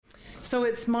So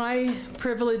it's my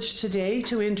privilege today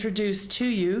to introduce to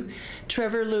you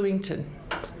Trevor Lewington.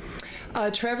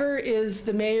 Trevor is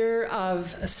the mayor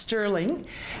of Stirling,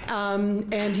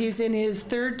 and he's in his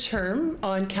third term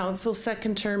on council,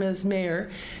 second term as mayor,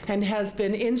 and has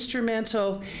been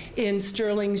instrumental in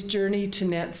Stirling's journey to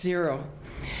net zero.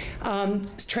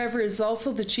 Trevor is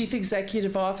also the Chief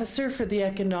Executive Officer for the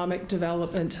Economic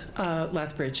Development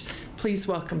Lethbridge. Please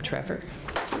welcome Trevor.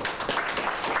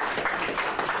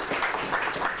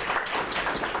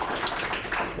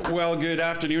 Well, good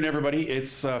afternoon, everybody.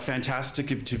 It's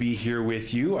fantastic to be here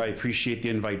with you. I appreciate the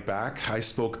invite back. I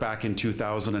spoke back in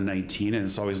 2019, and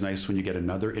it's always nice when you get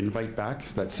another invite back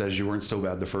that says you weren't so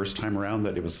bad the first time around,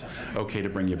 that it was okay to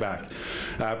bring you back.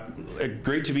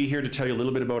 Great to be here to tell you a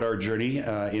little bit about our journey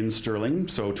in Stirling.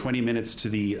 So 20 minutes to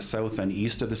the south and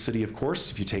east of the city, of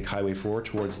course, if you take Highway 4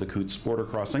 towards the Coutts border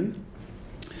crossing.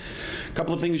 A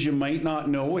couple of things you might not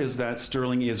know is that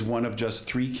Stirling is one of just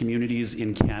 3 communities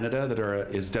in Canada that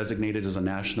is designated as a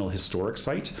National Historic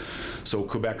Site. So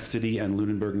Quebec City and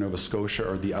Lunenburg, Nova Scotia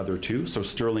are the other 2. So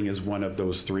Stirling is one of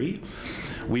those 3.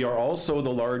 We are also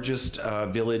the largest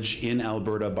village in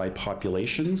Alberta by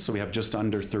population. So we have just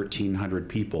under 1,300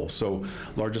 people. So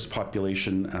largest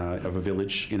population of a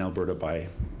village in Alberta by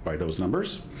those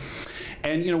numbers.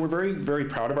 And we're very, very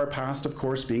proud of our past, of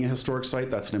course, being a historic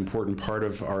site. That's an important part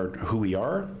of who we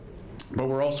are. But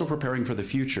we're also preparing for the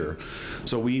future.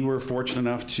 So we were fortunate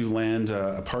enough to land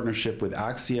a partnership with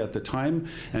Axia at the time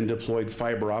and deployed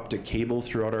fiber optic cable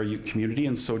throughout our community.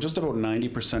 And so just about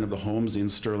 90% of the homes in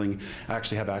Stirling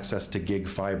actually have access to gig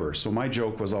fiber. So my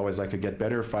joke was always I could get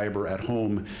better fiber at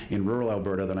home in rural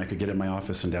Alberta than I could get in my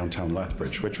office in downtown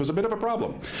Lethbridge, which was a bit of a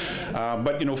problem.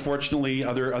 But fortunately,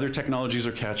 other technologies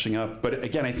are catching up. But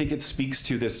again, I think it speaks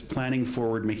to this planning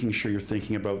forward, making sure you're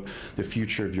thinking about the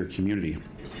future of your community.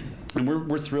 And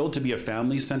we're thrilled to be a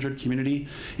family-centered community.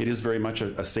 It is very much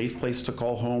a safe place to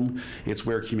call home. It's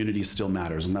where community still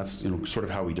matters, and that's sort of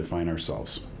how we define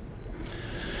ourselves.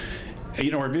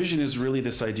 Our vision is really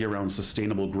this idea around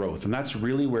sustainable growth, and that's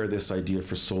really where this idea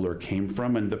for solar came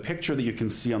from. And the picture that you can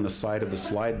see on the side of the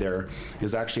slide there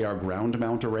is actually our ground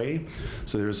mount array.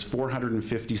 So there's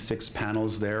 456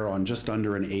 panels there on just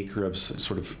under an acre of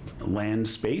sort of land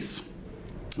space.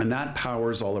 And that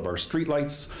powers all of our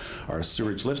streetlights, our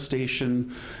sewage lift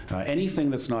station,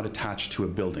 anything that's not attached to a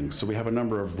building. So we have a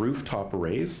number of rooftop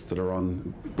arrays that are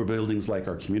on buildings like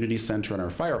our community center and our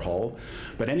fire hall,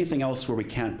 but anything else where we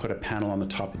can't put a panel on the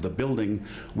top of the building,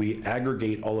 we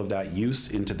aggregate all of that use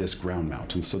into this ground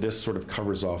mount. And so this sort of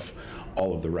covers off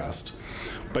all of the rest.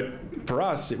 But for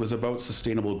us, it was about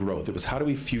sustainable growth. It was how do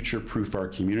we future-proof our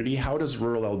community? How does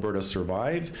rural Alberta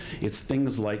survive? It's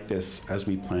things like this as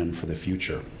we plan for the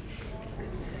future.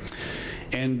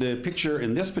 And the picture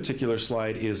in this particular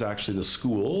slide is actually the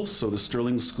school. So the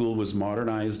Stirling School was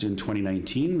modernized in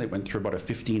 2019. They went through about a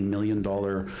 $15 million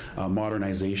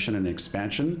modernization and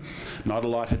expansion. Not a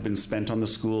lot had been spent on the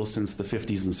school since the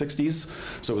 50s and 60s,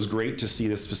 so it was great to see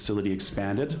this facility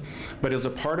expanded. But as a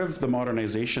part of the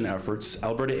modernization efforts,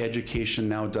 Alberta Education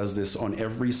now does this on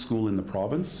every school in the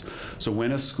province. So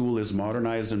when a school is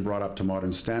modernized and brought up to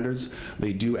modern standards,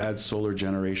 they do add solar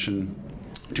generation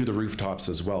to the rooftops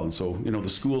as well. And so, the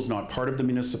school's not part of the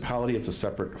municipality. It's a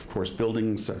separate, of course,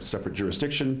 building, separate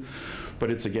jurisdiction,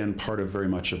 but it's, again, part of very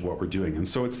much of what we're doing. And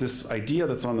so it's this idea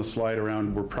that's on the slide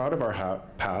around we're proud of our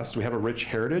past, we have a rich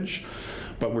heritage,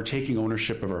 but we're taking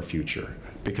ownership of our future,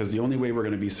 because the only way we're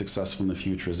going to be successful in the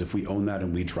future is if we own that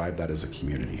and we drive that as a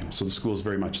community. So the school is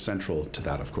very much central to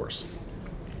that, of course.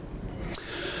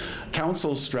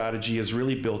 Council's strategy is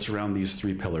really built around these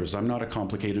 3 pillars. I'm not a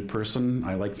complicated person.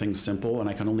 I like things simple, and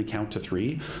I can only count to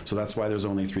 3. So that's why there's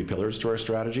only 3 pillars to our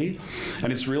strategy.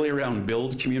 And it's really around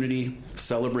build community,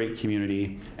 celebrate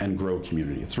community, and grow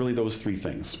community. It's really those 3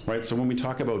 things, right? So when we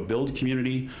talk about build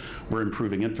community, we're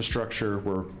improving infrastructure,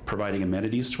 we're providing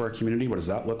amenities to our community. What does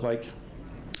that look like?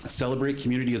 Celebrate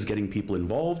community is getting people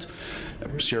involved,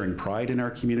 sharing pride in our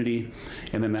community,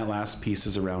 and then that last piece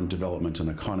is around development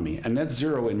and economy. And net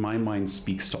zero, in my mind,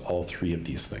 speaks to all 3 of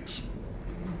these things.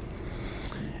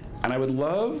 And I would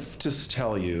love to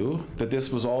tell you that this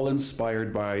was all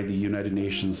inspired by the United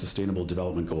Nations Sustainable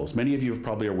Development Goals. Many of you are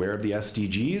probably aware of the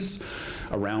SDGs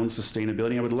around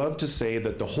sustainability. I would love to say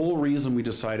that the whole reason we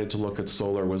decided to look at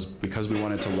solar was because we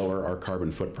wanted to lower our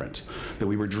carbon footprint, that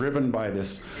we were driven by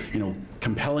this,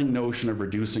 compelling notion of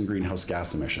reducing greenhouse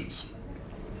gas emissions.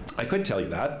 I could tell you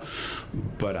that,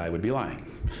 but I would be lying.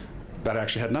 That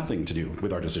actually had nothing to do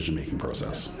with our decision-making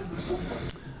process.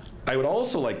 I would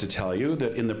also like to tell you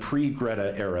that in the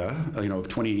pre-Greta era, of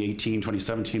 2018,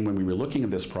 2017, when we were looking at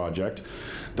this project,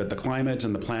 that the climate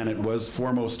and the planet was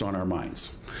foremost on our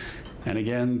minds. And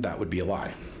again, that would be a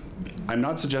lie. I'm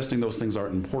not suggesting those things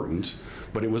aren't important,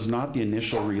 but it was not the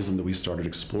initial reason that we started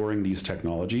exploring these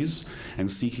technologies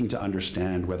and seeking to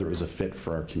understand whether it was a fit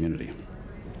for our community.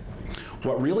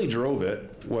 What really drove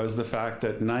it was the fact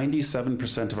that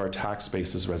 97% of our tax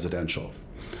base is residential.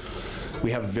 We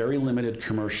have very limited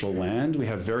commercial land. We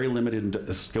have very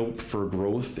limited scope for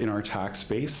growth in our tax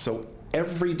base. So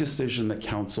every decision that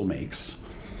council makes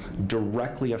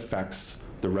directly affects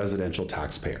the residential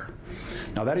taxpayer.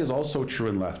 Now that is also true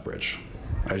in Lethbridge,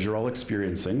 as you're all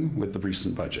experiencing with the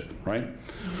recent budget, right?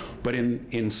 But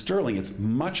in Stirling, it's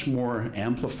much more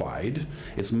amplified,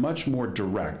 it's much more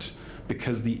direct,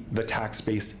 because the tax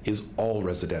base is all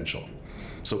residential.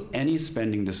 So any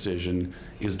spending decision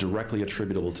is directly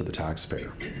attributable to the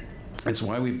taxpayer. It's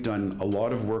why we've done a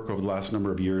lot of work over the last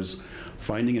number of years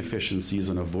finding efficiencies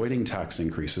and avoiding tax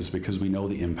increases, because we know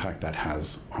the impact that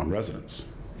has on residents.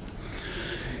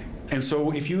 And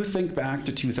so if you think back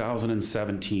to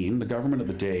 2017, the government of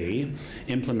the day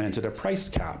implemented a price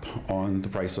cap on the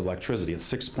price of electricity at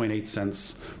 6.8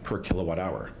 cents per kilowatt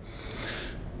hour.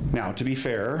 Now, to be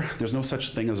fair, there's no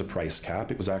such thing as a price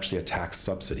cap. It was actually a tax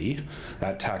subsidy.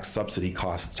 That tax subsidy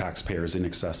cost taxpayers in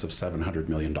excess of $700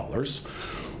 million.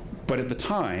 But at the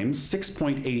time,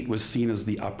 6.8 was seen as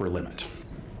the upper limit.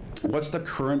 What's the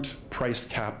current price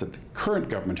cap that the current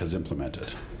government has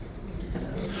implemented?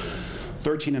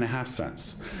 13.5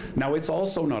 cents. Now, it's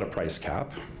also not a price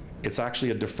cap. It's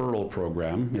actually a deferral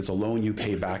program. It's a loan you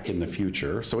pay back in the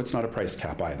future, so it's not a price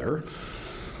cap either.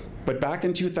 But back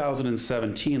in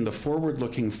 2017, the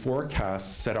forward-looking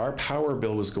forecasts said our power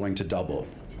bill was going to double.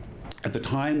 At the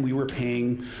time, we were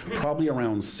paying probably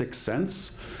around 6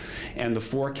 cents, and the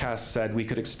forecast said we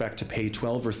could expect to pay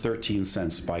 12 or 13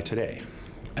 cents by today.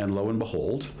 And lo and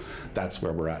behold, that's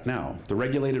where we're at now. The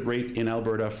regulated rate in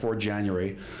Alberta for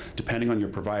January, depending on your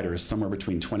provider, is somewhere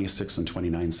between 26 and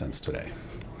 29 cents today.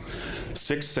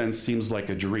 6 cents seems like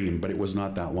a dream, but it was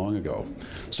not that long ago.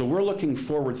 So we're looking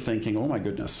forward thinking, oh my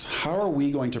goodness, how are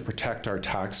we going to protect our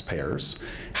taxpayers?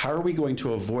 How are we going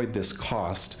to avoid this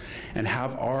cost and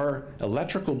have our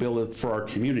electrical bill for our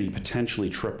community potentially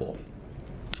triple?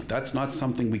 That's not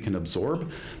something we can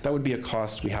absorb. That would be a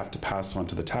cost we have to pass on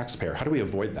to the taxpayer. How do we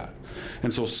avoid that?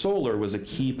 And so solar was a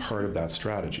key part of that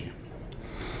strategy.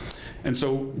 And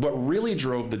so what really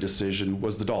drove the decision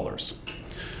was the dollars.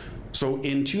 So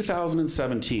in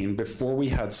 2017, before we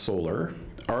had solar,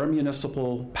 our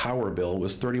municipal power bill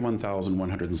was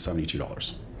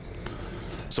 $31,172.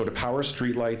 So to power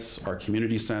streetlights, our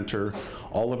community center,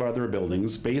 all of our other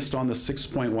buildings, based on the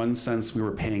 6.1 cents we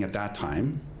were paying at that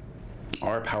time,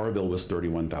 our power bill was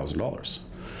 $31,000.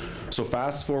 So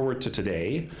fast forward to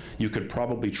today, you could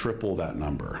probably triple that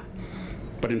number.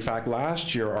 But in fact,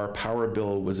 last year, our power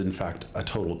bill was in fact a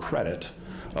total credit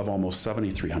of almost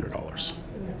 $7,300,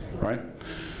 right?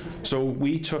 So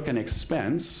we took an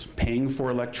expense paying for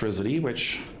electricity,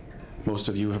 which most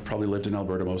of you have probably lived in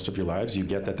Alberta most of your lives. You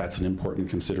get that that's an important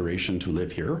consideration to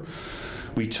live here.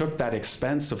 We took that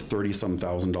expense of $30-some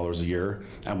thousand a year,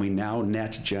 and we now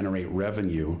net generate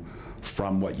revenue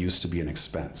from what used to be an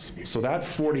expense. So that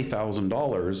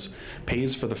 $40,000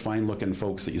 pays for the fine-looking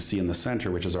folks that you see in the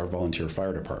center, which is our volunteer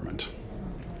fire department.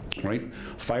 Right?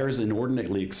 Fire is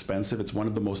inordinately expensive. It's one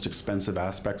of the most expensive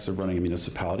aspects of running a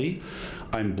municipality.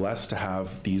 I'm blessed to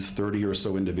have these 30 or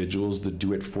so individuals that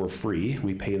do it for free.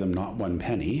 We pay them not one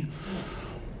penny,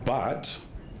 but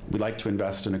we like to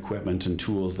invest in equipment and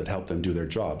tools that help them do their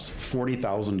jobs.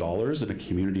 $40,000 in a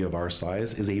community of our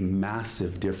size is a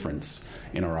massive difference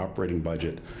in our operating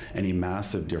budget and a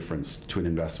massive difference to an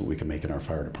investment we can make in our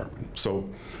fire department. So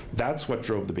that's what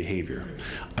drove the behavior.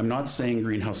 I'm not saying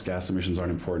greenhouse gas emissions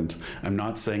aren't important. I'm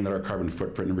not saying that our carbon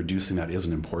footprint and reducing that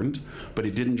isn't important, but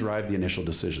it didn't drive the initial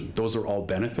decision. Those are all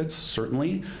benefits,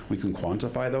 certainly. We can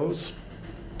quantify those.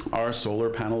 Our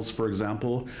solar panels, for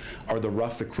example, are the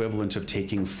rough equivalent of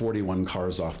taking 41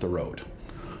 cars off the road.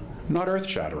 Not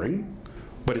earth-shattering,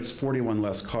 but it's 41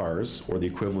 less cars, or the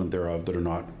equivalent thereof, that are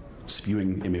not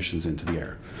spewing emissions into the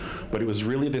air. But it was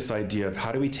really this idea of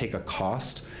how do we take a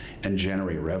cost and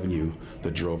generate revenue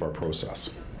that drove our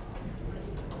process.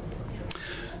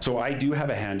 So I do have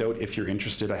a handout. If you're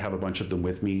interested, I have a bunch of them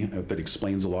with me that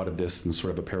explains a lot of this in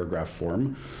sort of a paragraph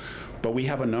form. But we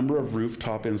have a number of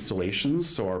rooftop installations.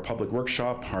 So our public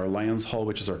workshop, our Lions Hall,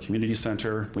 which is our community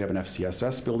center. We have an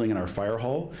FCSS building and our fire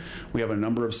hall. We have a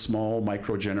number of small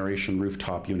micro-generation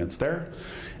rooftop units there.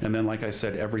 And then, like I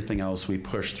said, everything else we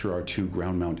push through our 2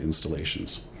 ground mount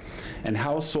installations. And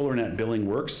how SolarNet billing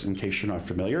works, in case you're not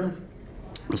familiar,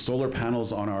 the solar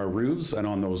panels on our roofs and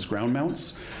on those ground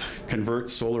mounts convert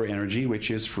solar energy,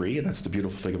 which is free. That's the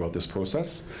beautiful thing about this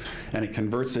process. And it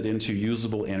converts it into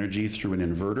usable energy through an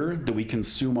inverter that we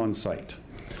consume on site.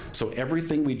 So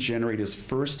everything we generate is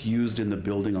first used in the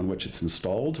building on which it's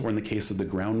installed, or in the case of the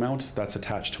ground mount, that's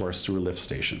attached to our sewer lift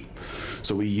station.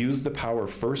 So we use the power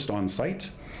first on site,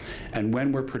 and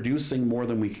when we're producing more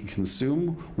than we can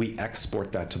consume, we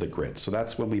export that to the grid. So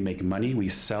that's when we make money. We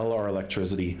sell our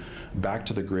electricity back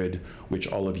to the grid, which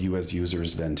all of you as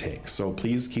users then take. So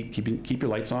please keep your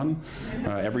lights on.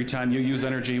 Every time you use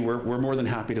energy, we're more than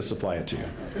happy to supply it to you.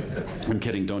 I'm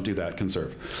kidding, don't do that,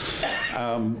 conserve.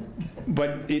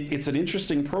 But it's an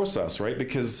interesting process, right?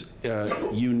 Because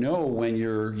you know when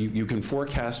you can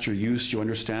forecast your use, you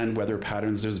understand weather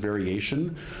patterns, there's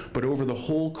variation, but over the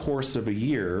whole course of a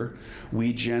year,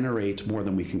 we generate more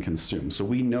than we can consume. So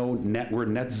we know we're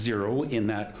net zero in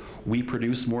that we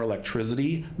produce more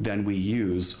electricity than we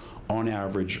use on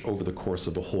average over the course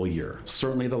of the whole year.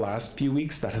 Certainly the last few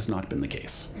weeks, that has not been the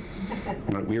case.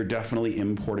 We are definitely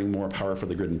importing more power for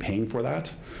the grid and paying for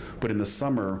that. But in the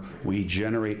summer, we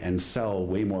generate and sell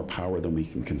way more power than we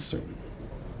can consume.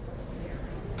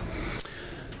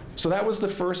 So that was the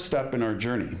first step in our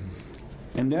journey.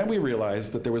 And then we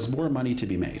realized that there was more money to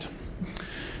be made.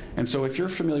 And so if you're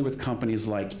familiar with companies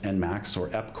like ENMAX or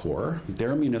EPCOR,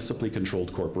 they're municipally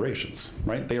controlled corporations,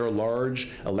 right? They are large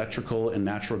electrical and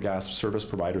natural gas service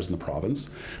providers in the province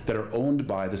that are owned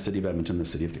by the City of Edmonton and the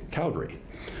City of Calgary.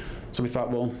 So we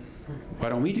thought, well, why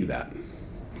don't we do that?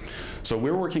 So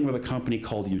we're working with a company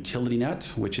called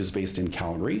UtilityNet, which is based in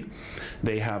Calgary.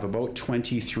 They have about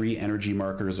 23 energy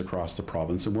marketers across the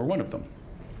province, and we're one of them.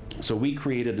 So we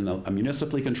created a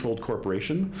municipally controlled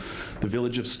corporation. The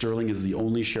Village of Sterling is the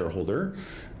only shareholder,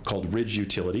 called Ridge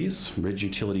Utilities,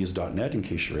 ridgeutilities.net in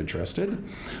case you're interested.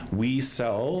 We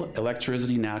sell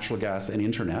electricity, natural gas, and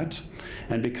internet.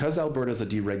 And because Alberta is a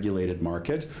deregulated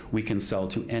market, we can sell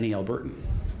to any Albertan.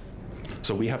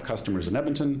 So we have customers in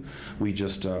Edmonton. We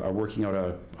just are working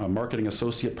out a marketing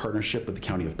associate partnership with the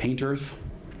County of Paintearth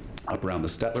up around the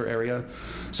Stettler area.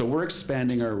 So we're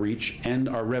expanding our reach and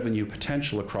our revenue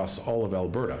potential across all of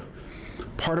Alberta.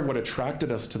 Part of what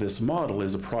attracted us to this model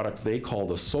is a product they call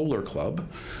the Solar Club,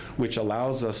 which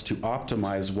allows us to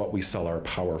optimize what we sell our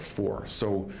power for.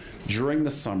 So during the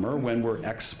summer, when we're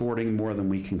exporting more than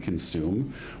we can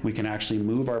consume, we can actually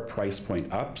move our price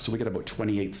point up. So we get about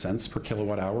 28 cents per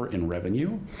kilowatt hour in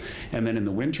revenue. And then in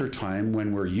the winter time,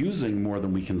 when we're using more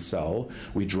than we can sell,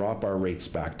 we drop our rates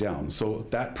back down. So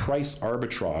that price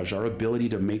arbitrage, our ability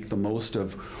to make the most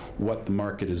of what the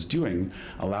market is doing,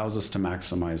 allows us to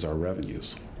maximize our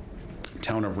revenues.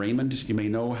 Town of Raymond, you may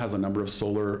know, has a number of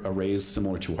solar arrays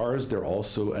similar to ours. They're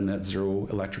also a net zero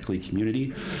electrically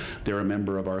community. They're a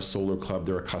member of our solar club.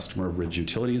 They're a customer of Ridge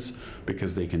Utilities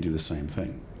because they can do the same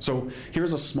thing. So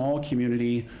here's a small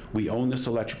community. We own this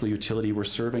electrical utility. We're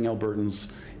serving Albertans,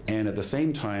 and at the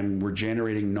same time, we're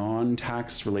generating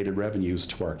non-tax related revenues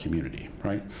to our community,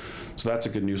 right? So that's a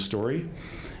good news story.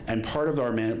 And part of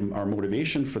our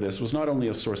motivation for this was not only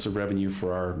a source of revenue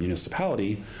for our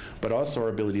municipality, but also our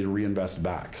ability to reinvest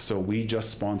back. So we just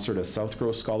sponsored a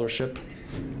Southgrow scholarship.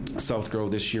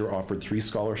 Southgrow this year offered 3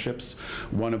 scholarships.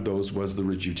 One of those was the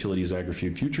Ridge Utilities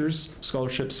Agri-Food Futures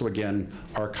Scholarship. So again,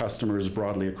 our customers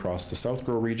broadly across the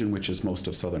Southgrow region, which is most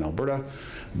of southern Alberta,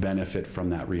 benefit from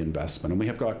that reinvestment. And we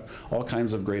have got all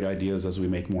kinds of great ideas as we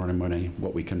make more money,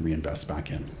 what we can reinvest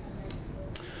back in.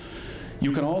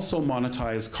 You can also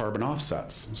monetize carbon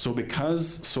offsets. So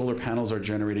because solar panels are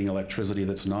generating electricity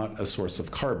that's not a source of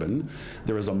carbon,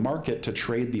 there is a market to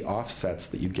trade the offsets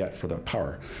that you get for that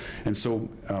power. And so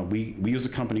we use a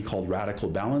company called Radical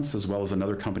Balance, as well as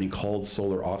another company called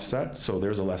Solar Offset. So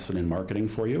there's a lesson in marketing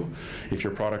for you. If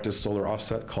your product is Solar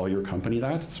Offset, call your company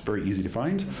that. It's very easy to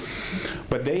find.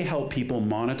 But they help people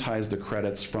monetize the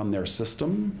credits from their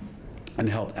system and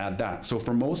help add that. So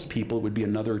for most people, it would be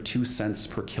another 2 cents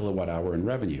per kilowatt hour in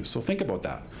revenue. So think about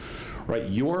that, right?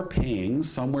 You're paying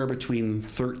somewhere between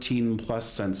 13 plus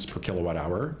cents per kilowatt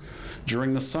hour.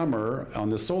 During the summer, on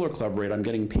the Solar Club rate, I'm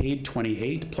getting paid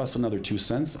 28 plus another 2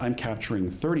 cents. I'm capturing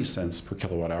 30 cents per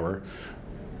kilowatt hour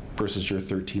versus your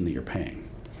 13 that you're paying.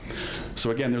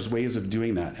 So again, there's ways of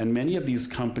doing that. And many of these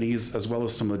companies, as well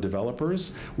as some of the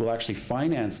developers, will actually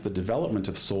finance the development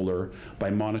of solar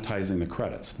by monetizing the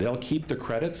credits. They'll keep the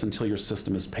credits until your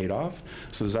system is paid off,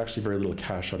 so there's actually very little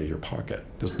cash out of your pocket.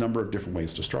 There's a number of different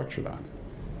ways to structure that.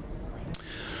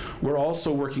 We're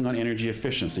also working on energy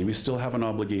efficiency. We still have an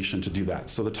obligation to do that.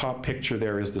 So the top picture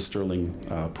there is the Stirling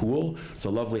pool. It's a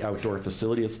lovely outdoor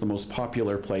facility. It's the most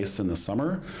popular place in the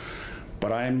summer.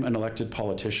 But I'm an elected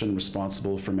politician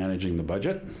responsible for managing the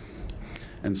budget.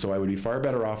 And so I would be far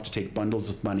better off to take bundles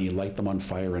of money, light them on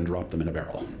fire, and drop them in a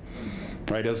barrel.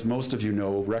 Right, as most of you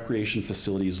know, recreation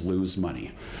facilities lose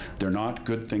money. They're not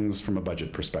good things from a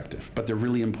budget perspective, but they're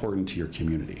really important to your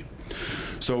community.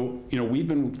 So, we've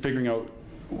been figuring out,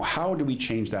 how do we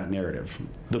change that narrative?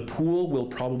 The pool will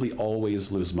probably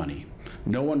always lose money.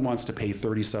 No one wants to pay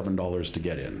 $37 to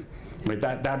get in. Right?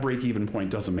 That break-even point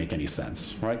doesn't make any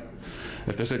sense, right?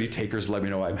 If there's any takers, let me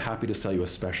know. I'm happy to sell you a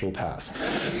special pass.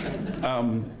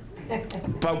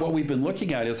 But what we've been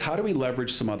looking at is, how do we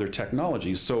leverage some other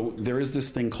technologies? So there is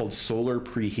this thing called solar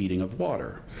preheating of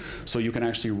water. So you can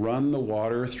actually run the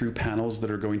water through panels that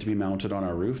are going to be mounted on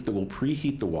our roof that will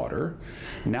preheat the water.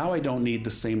 Now I don't need the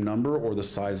same number or the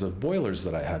size of boilers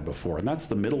that I had before. And that's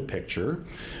the middle picture.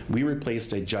 We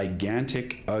replaced a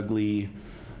gigantic, ugly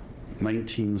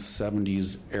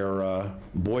 1970s era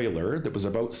boiler that was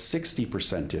about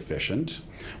 60% efficient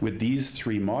with these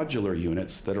 3 modular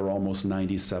units that are almost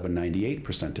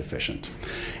 97-98% efficient.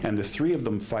 And the 3 of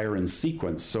them fire in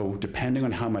sequence, so depending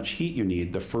on how much heat you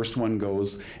need, the first one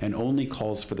goes and only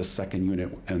calls for the second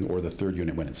unit or the third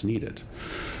unit when it's needed.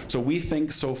 So we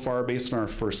think so far, based on our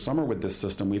first summer with this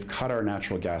system, we've cut our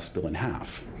natural gas bill in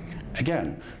half.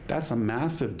 Again, that's a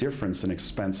massive difference in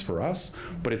expense for us,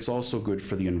 but it's also good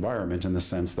for the environment in the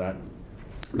sense that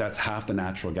that's half the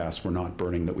natural gas we're not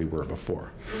burning that we were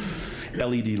before.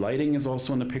 LED lighting is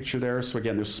also in the picture there. So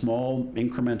again, there's small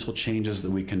incremental changes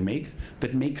that we can make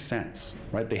that make sense,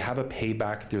 right? They have a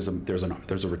payback. There's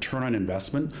a return on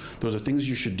investment. Those are things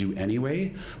you should do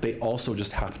anyway. They also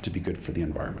just happen to be good for the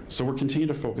environment. So we're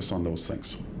continuing to focus on those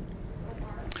things.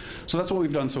 So that's what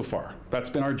we've done so far. That's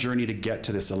been our journey to get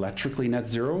to this electrically net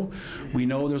zero. We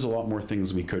know there's a lot more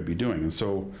things we could be doing. And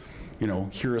so,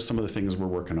 here are some of the things we're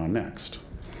working on next.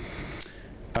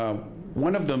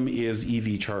 One of them is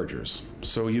EV chargers.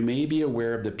 So you may be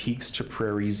aware of the Peaks to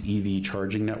Prairies EV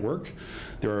charging network.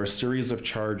 There are a series of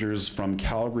chargers from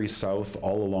Calgary South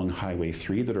all along Highway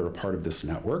 3 that are a part of this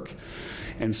network.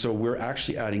 And so we're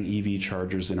actually adding EV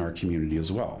chargers in our community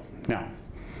as well. Now,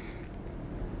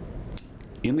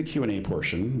 in the Q&A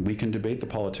portion, we can debate the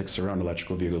politics around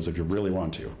electrical vehicles if you really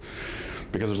want to,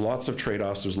 because there's lots of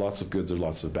trade-offs, there's lots of good, there's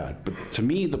lots of bad. But to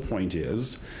me, the point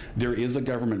is, there is a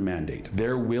government mandate.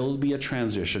 There will be a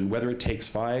transition, whether it takes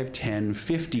 5, 10,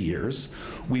 50 years,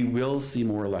 we will see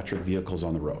more electric vehicles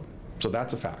on the road. So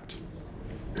that's a fact.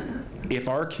 If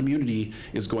our community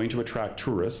is going to attract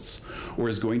tourists or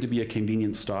is going to be a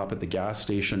convenient stop at the gas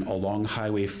station along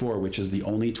Highway 4, which is the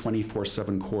only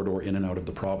 24/7 corridor in and out of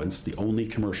the province, the only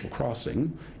commercial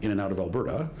crossing in and out of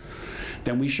Alberta,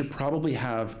 then we should probably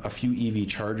have a few EV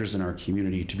chargers in our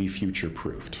community to be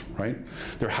future-proofed, right?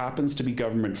 There happens to be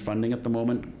government funding at the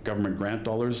moment, government grant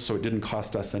dollars, so it didn't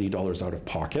cost us any dollars out of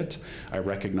pocket. I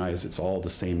recognize it's all the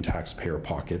same taxpayer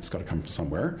pocket, it's got to come from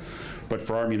somewhere. But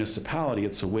for our municipality,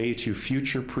 it's a way to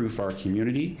future-proof our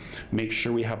community, make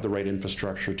sure we have the right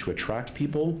infrastructure to attract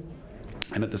people,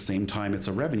 and at the same time, it's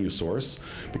a revenue source,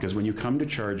 because when you come to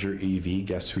charge your EV,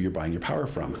 guess who you're buying your power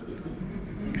from?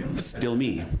 Still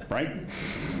me, right?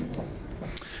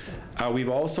 We've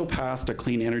also passed a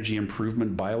clean energy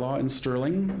improvement bylaw in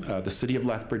Stirling. The city of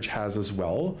Lethbridge has as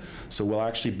well. So we'll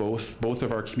actually, both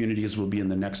of our communities will be in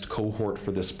the next cohort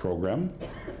for this program.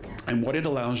 And what it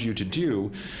allows you to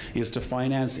do is to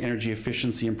finance energy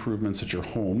efficiency improvements at your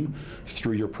home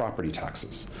through your property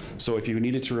taxes. So if you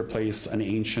needed to replace an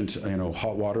ancient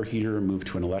hot water heater and move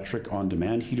to an electric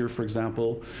on-demand heater, for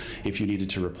example, if you needed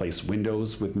to replace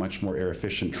windows with much more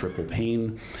air-efficient triple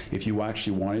pane, if you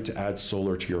actually wanted to add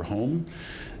solar to your home,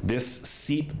 this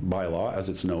CEIP bylaw, as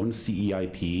it's known,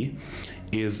 CEIP,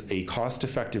 is a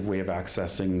cost-effective way of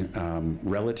accessing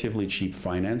relatively cheap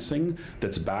financing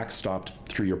that's backstopped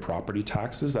through your property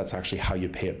taxes. That's actually how you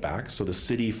pay it back. So the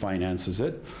city finances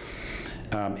it.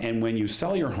 And when you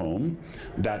sell your home,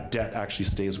 that debt actually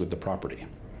stays with the property.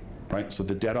 Right? So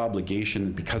the debt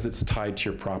obligation, because it's tied to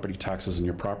your property taxes and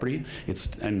your property,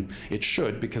 and it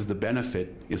should, because the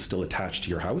benefit is still attached to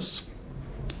your house.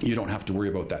 you don't have to worry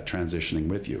about that transitioning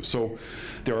with you. So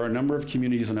there are a number of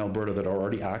communities in Alberta that are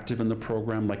already active in the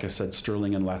program. Like I said,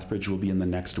 Stirling and Lethbridge will be in the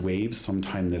next wave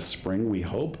sometime this spring, we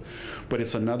hope. But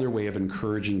it's another way of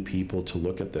encouraging people to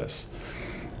look at this.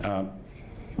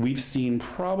 We've seen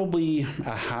probably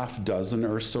a half dozen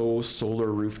or so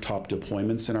solar rooftop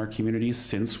deployments in our communities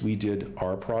since we did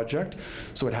our project.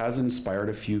 So it has inspired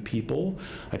a few people.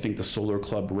 I think the Solar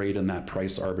Club rate and that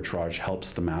price arbitrage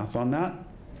helps the math on that.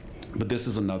 But this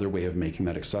is another way of making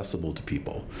that accessible to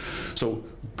people. So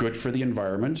good for the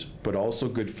environment, but also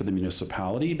good for the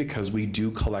municipality, because we do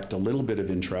collect a little bit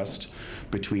of interest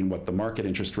between what the market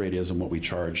interest rate is and what we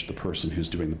charge the person who's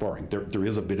doing the boring. There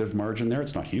is a bit of margin there,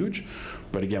 it's not huge,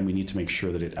 but again, we need to make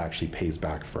sure that it actually pays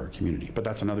back for our community. But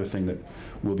that's another thing that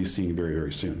we'll be seeing very,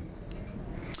 very soon.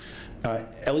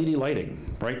 LED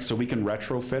lighting, right? So we can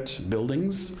retrofit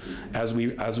buildings. As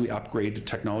we upgrade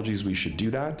technologies, we should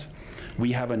do that.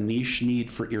 We have a niche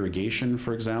need for irrigation,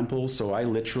 for example. So I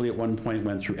literally at one point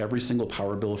went through every single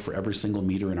power bill for every single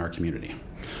meter in our community.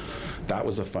 That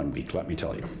was a fun week, let me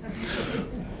tell you.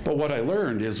 But what I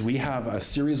learned is we have a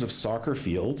series of soccer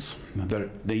fields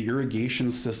that the irrigation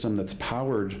system that's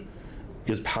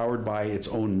is powered by its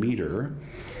own meter.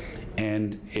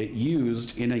 And it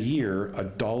used in a year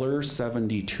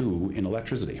 $1.72 in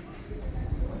electricity.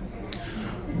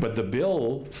 But the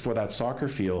bill for that soccer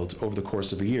field over the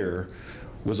course of a year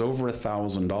was over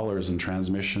 $1,000 in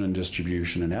transmission and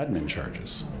distribution and admin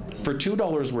charges for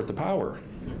 $2 worth of power.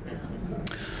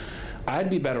 I'd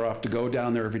be better off to go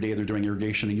down there every day they're doing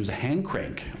irrigation and use a hand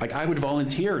crank. Like, I would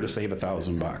volunteer to save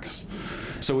 $1,000.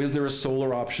 So is there a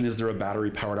solar option? Is there a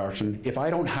battery powered option? If I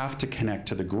don't have to connect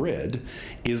to the grid,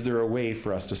 is there a way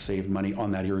for us to save money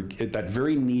on that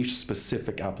very niche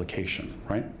specific application,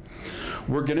 right?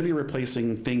 We're going to be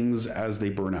replacing things as they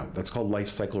burn out. That's called life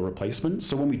cycle replacement.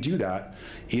 So when we do that,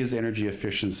 is energy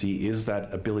efficiency, is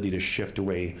that ability to shift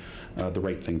away the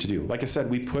right thing to do? Like I said,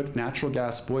 we put natural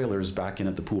gas boilers back in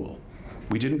at the pool.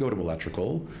 We didn't go to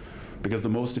electrical because the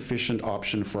most efficient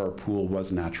option for our pool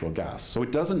was natural gas. So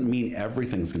it doesn't mean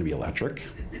everything's going to be electric,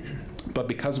 but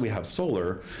because we have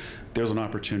solar, there's an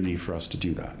opportunity for us to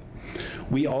do that.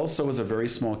 We also, as a very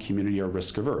small community, are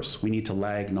risk averse. We need to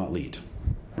lag, not lead.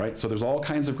 Right? So there's all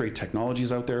kinds of great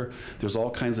technologies out there. There's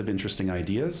all kinds of interesting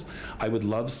ideas. I would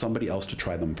love somebody else to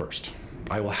try them first.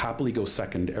 I will happily go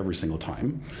second every single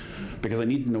time because I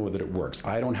need to know that it works.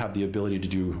 I don't have the ability to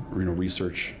do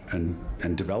research and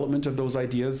development of those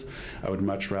ideas. I would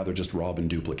much rather just rob and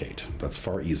duplicate. That's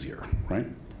far easier, right?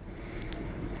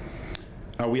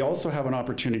 We also have an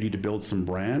opportunity to build some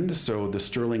brand. So the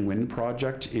Stirling Wind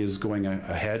Project is going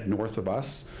ahead north of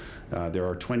us. There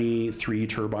are 23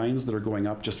 turbines that are going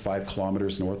up just 5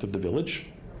 kilometers north of the village.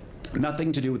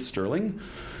 Nothing to do with Stirling.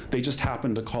 They just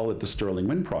happen to call it the Stirling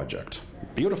Wind Project.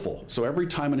 Beautiful. So every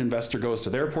time an investor goes to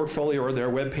their portfolio or their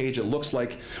webpage, it looks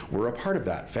like we're a part of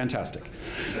that. Fantastic.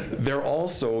 They're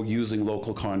also using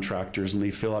local contractors, and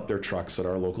they fill up their trucks at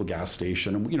our local gas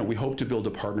station. And we hope to build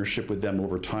a partnership with them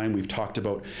over time. We've talked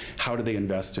about how do they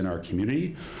invest in our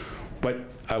community. But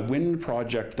a wind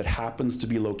project that happens to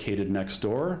be located next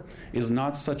door is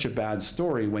not such a bad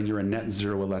story when you're a net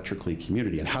zero electrically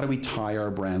community. And how do we tie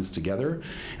our brands together?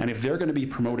 And if they're going to be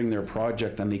promoting their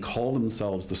project and they call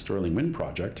themselves the Stirling Wind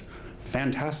Project,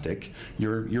 fantastic.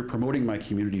 You're promoting my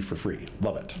community for free.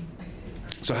 Love it.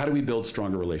 So how do we build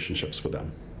stronger relationships with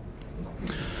them?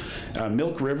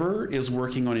 Milk River is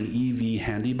working on an EV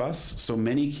handy bus. So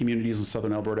many communities in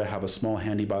southern Alberta have a small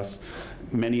handy bus.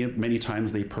 Many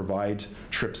times they provide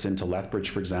trips into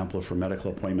Lethbridge, for example, for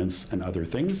medical appointments and other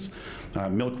things.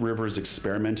 Milk River is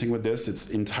experimenting with this. It's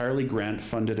entirely grant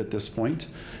funded at this point,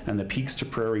 and the Peaks to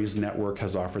Prairies network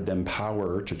has offered them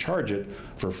power to charge it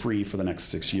for free for the next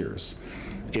 6 years.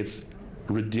 It's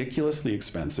ridiculously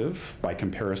expensive by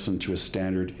comparison to a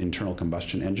standard internal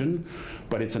combustion engine,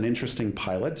 but it's an interesting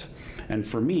pilot. And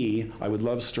for me, I would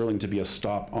love Stirling to be a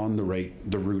stop on the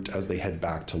route as they head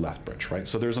back to Lethbridge, right?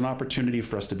 So there's an opportunity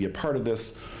for us to be a part of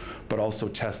this, but also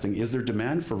testing, is there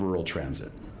demand for rural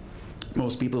transit?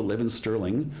 Most people who live in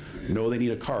Stirling know they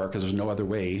need a car because there's no other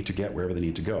way to get wherever they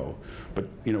need to go.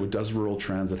 But does rural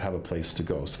transit have a place to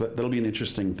go? So that'll be an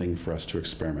interesting thing for us to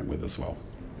experiment with as well.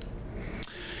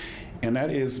 And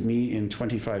that is me in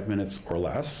 25 minutes or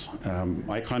less.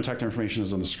 My contact information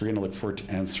is on the screen. I look forward to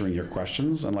answering your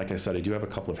questions. And like I said, I do have a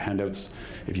couple of handouts.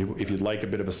 If you'd like a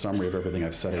bit of a summary of everything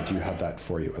I've said, I do have that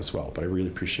for you as well. But I really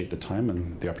appreciate the time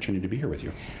and the opportunity to be here with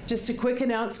you. Just a quick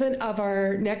announcement of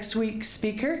our next week's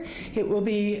speaker. It will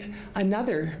be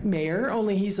another mayor,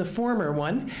 only he's a former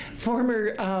one.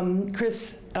 Former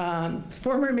Chris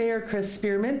former Mayor Chris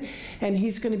Spearman, and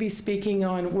he's going to be speaking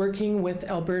on working with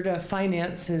Alberta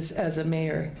finances as a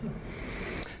mayor.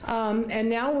 And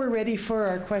now we're ready for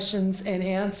our questions and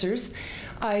answers.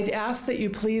 I'd ask that you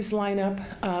please line up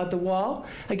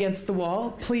against the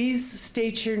wall. Please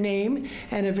state your name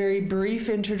and a very brief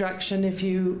introduction if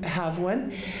you have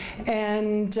one.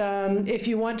 And if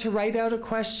you want to write out a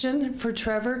question for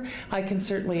Trevor, I can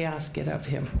certainly ask it of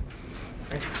him.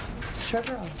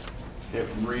 Trevor? Yeah,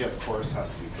 Maria, of course, has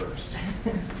to be first.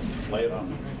 Lay it on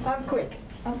me. I'm quick.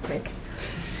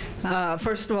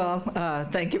 First of all,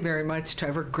 thank you very much,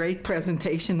 Trevor. Great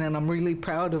presentation, and I'm really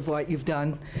proud of what you've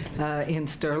done in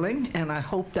Stirling, and I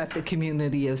hope that the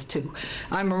community is too.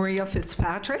 I'm Maria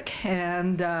Fitzpatrick,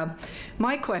 and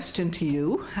my question to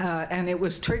you, and it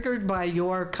was triggered by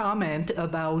your comment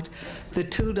about the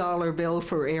 $2 bill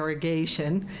for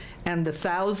irrigation and the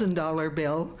 $1,000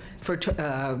 bill for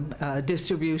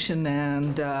distribution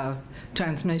and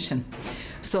transmission.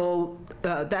 So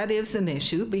that is an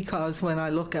issue, because when I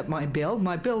look at my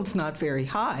bill's not very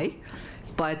high,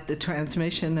 but the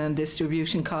transmission and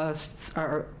distribution costs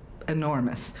are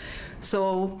enormous.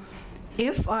 So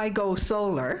if I go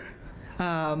solar,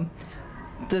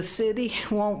 the city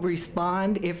won't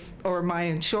respond or my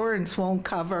insurance won't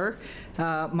cover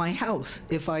my house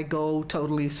if I go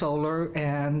totally solar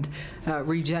and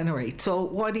regenerate. So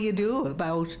what do you do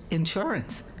about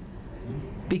insurance?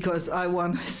 Because I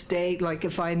want to stay, like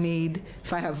if I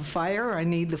have a fire, I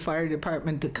need the fire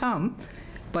department to come,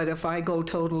 but if I go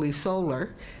totally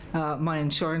solar, my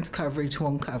insurance coverage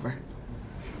won't cover.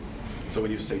 So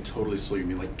when you say totally solar, you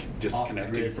mean like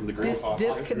disconnected from the grid?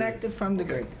 Disconnected from the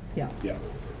grid, yeah. Yeah.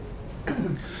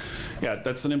 Yeah,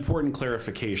 that's an important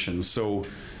clarification. So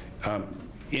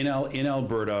in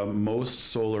Alberta, most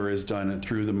solar is done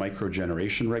through the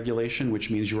microgeneration regulation, which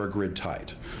means you are grid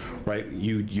tied, right?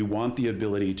 You want the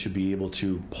ability to be able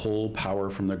to pull power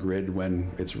from the grid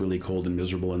when it's really cold and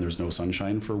miserable and there's no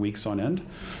sunshine for weeks on end,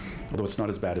 although it's not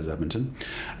as bad as Edmonton.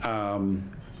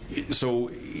 So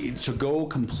to go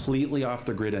completely off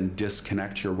the grid and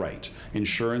disconnect, you're right.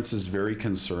 Insurance is very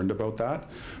concerned about that,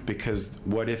 because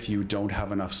what if you don't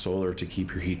have enough solar to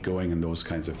keep your heat going and those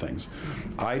kinds of things?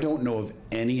 I don't know of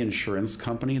any insurance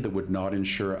company that would not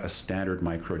insure a standard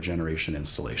microgeneration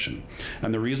installation.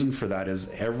 And the reason for that is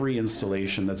every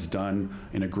installation that's done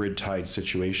in a grid-tied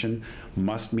situation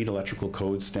must meet electrical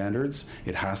code standards.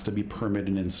 It has to be permitted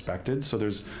and inspected, so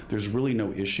there's really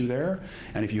no issue there.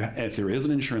 And if there is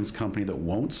an insurance company that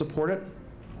won't support it,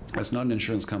 that's not an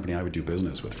insurance company I would do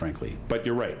business with, frankly. But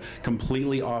you're right,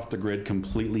 completely off the grid,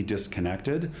 completely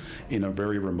disconnected in a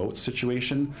very remote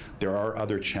situation, there are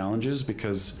other challenges,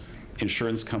 because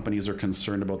insurance companies are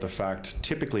concerned about the fact,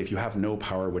 typically, if you have no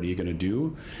power, what are you going to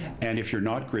do? Yeah. And if you're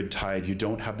not grid tied, you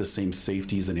don't have the same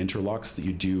safeties and interlocks that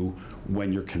you do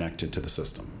when you're connected to the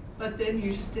system. But then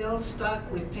you're still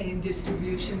stuck with paying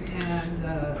distribution and...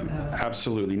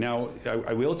 Absolutely. Now,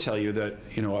 I will tell you that,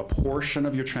 a portion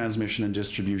of your transmission and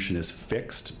distribution is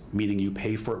fixed, meaning you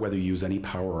pay for it whether you use any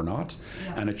power or not,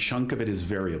 yeah. And a chunk of it is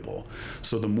variable.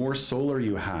 So the more solar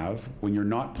you have, when you're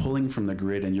not pulling from the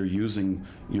grid and you're using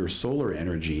your solar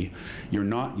energy, you're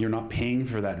not paying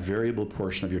for that variable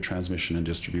portion of your transmission and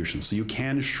distribution. So you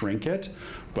can shrink it,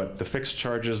 but the fixed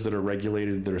charges that are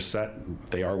regulated, that are set,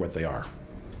 they are what they are.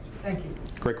 Thank you.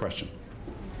 Great question.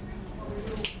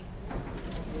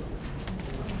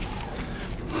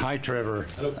 Hi, Trevor.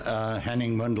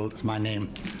 Henning Mundel is my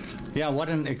name. Yeah, what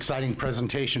an exciting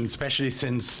presentation, especially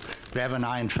since Bev and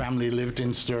I and family lived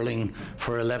in Stirling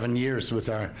for 11 years with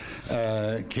our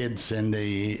kids in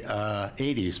the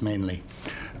 80s mainly.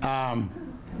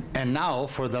 And now,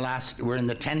 we're in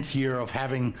the 10th year of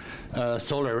having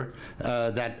solar.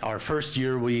 That our first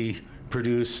year we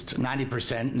produced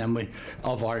 90% and then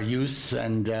of our use,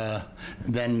 and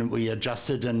then we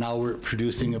adjusted, and now we're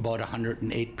producing about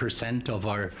 108% of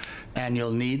our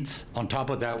annual needs. On top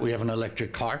of that, we have an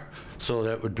electric car, so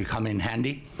that would come in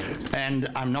handy. And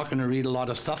I'm not going to read a lot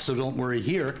of stuff, so don't worry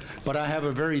here, but I have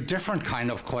a very different kind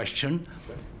of question,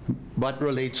 but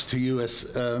relates to you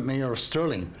as Mayor of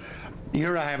Stirling.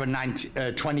 Here I have a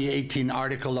 2018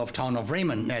 article of Town of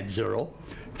Raymond Net Zero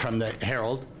from the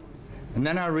Herald. And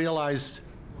then I realized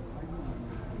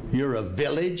you're a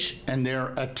village and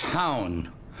they're a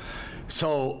town.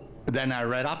 So then I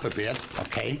read up a bit,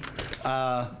 okay.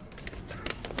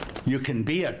 You can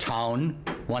be a town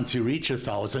once you reach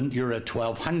 1,000, you're at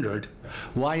 1,200.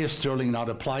 Why is Stirling not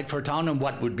applied for town, and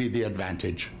what would be the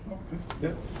advantage?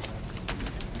 Yeah.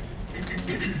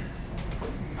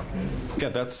 Yeah,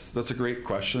 that's a great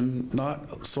question.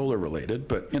 Not solar related,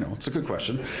 but it's a good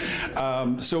question.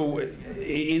 So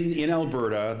in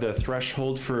Alberta, the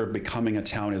threshold for becoming a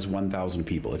town is 1,000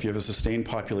 people. If you have a sustained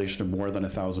population of more than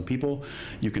 1,000 people,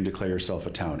 you can declare yourself a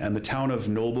town. And the town of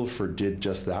Nobleford did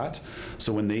just that.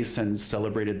 So when they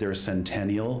celebrated their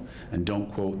centennial, and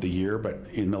don't quote the year, but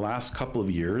in the last couple of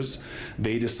years,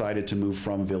 they decided to move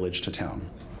from village to town.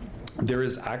 There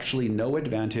is actually no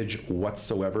advantage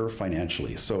whatsoever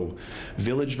financially. So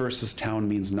village versus town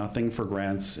means nothing for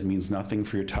grants. It means nothing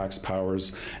for your tax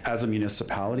powers. As a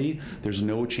municipality, there's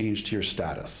no change to your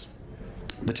status.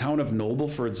 The town of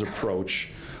Nobleford's approach,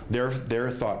 their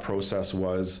thought process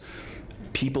was,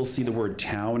 people see the word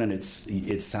town and it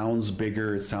sounds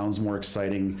bigger, it sounds more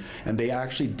exciting, and they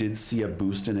actually did see a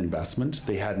boost in investment.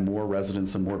 They had more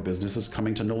residents and more businesses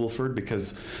coming to Nobleford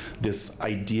because this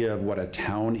idea of what a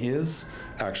town is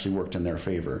actually worked in their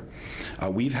favor.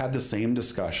 We've had the same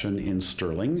discussion in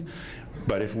Stirling,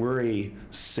 but if we're a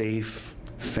safe,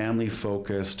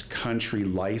 family-focused, country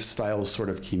lifestyle sort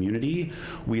of community,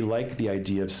 we like the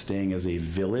idea of staying as a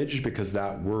village because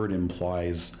that word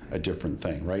implies a different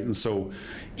thing, right? And so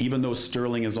even though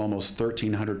Stirling is almost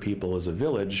 1,300 people as a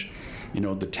village,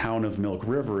 the town of Milk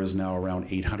River is now around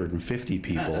 850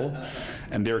 people,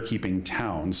 and they're keeping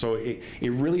town. So it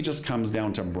really just comes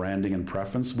down to branding and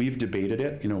preference. We've debated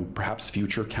it. Perhaps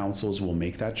future councils will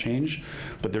make that change,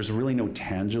 but there's really no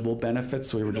tangible benefits.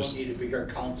 So we were just. You don't need a bigger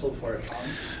council for a town?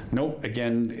 No.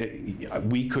 Again,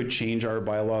 we could change our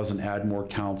bylaws and add more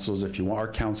councils if you want.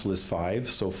 Our council is 5,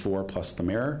 so 4 plus the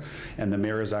mayor, and the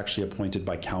mayor is actually appointed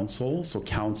by council. So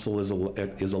council is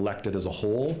elected as a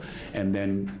whole, and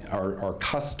then our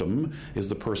custom is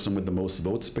the person with the most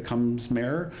votes becomes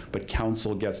mayor, but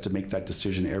council gets to make that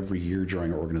decision every year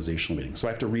during our organizational meeting. So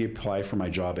I have to reapply for my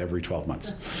job every 12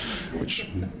 months, which,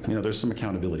 there's some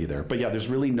accountability there. But yeah, there's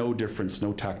really no difference,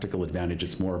 no tactical advantage.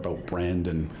 It's more about brand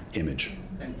and image.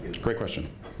 Thank you. Great question.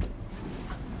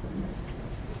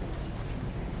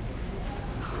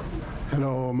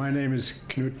 Hello, my name is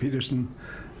Knut Peterson.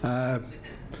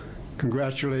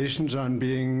 Congratulations on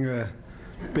being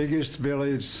biggest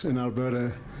village in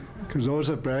Alberta, because those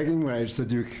are bragging rights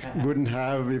that you wouldn't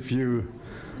have if you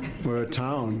were a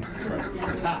town.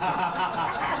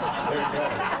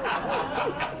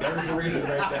 There's the reason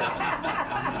right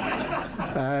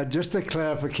there. Just a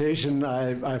clarification,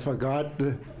 I forgot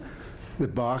the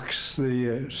box,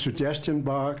 the suggestion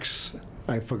box.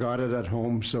 I forgot it at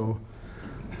home, so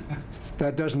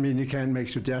that doesn't mean you can't make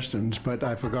suggestions, but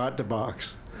I forgot the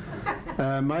box.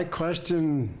 My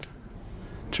question,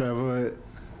 Trevor,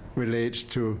 relates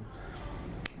to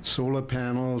solar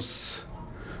panels,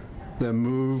 the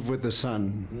move with the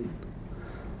sun,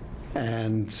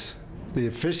 and the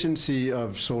efficiency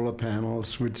of solar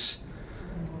panels, which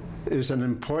is an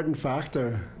important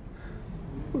factor.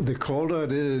 The colder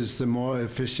it is, the more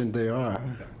efficient they are,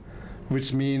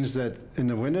 which means that in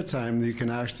the wintertime you can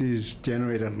actually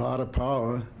generate a lot of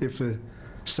power if the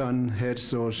sun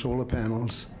hits those solar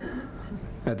panels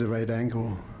at the right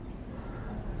angle.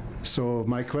 So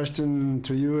my question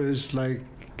to you is,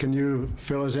 can you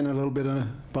fill us in a little bit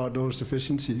about those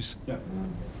efficiencies? Yeah.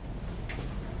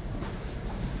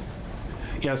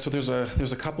 Yeah, so there's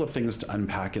a couple of things to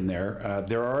unpack in there.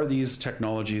 There are these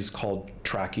technologies called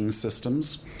tracking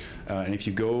systems, and if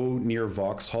you go near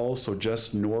Vauxhall, so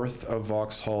just north of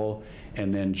Vauxhall,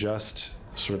 and then just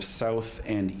sort of south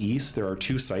and east, there are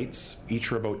 2 sites,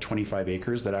 each are about 25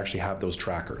 acres, that actually have those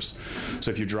trackers.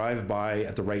 So if you drive by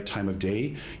at the right time of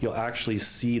day, you'll actually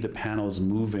see the panels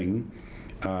moving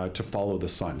to follow the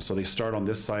sun. So they start on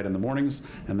this side in the mornings,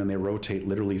 and then they rotate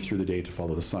literally through the day to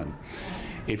follow the sun.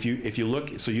 If you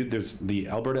look, so there's the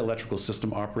Alberta Electrical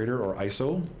System Operator, or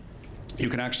ISO. You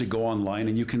can actually go online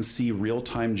and you can see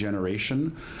real-time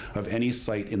generation of any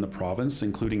site in the province,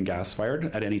 including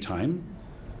gas-fired, at any time.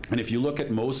 And if you look at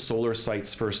most solar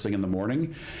sites first thing in the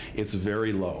morning, it's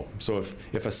very low. So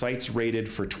if a site's rated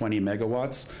for 20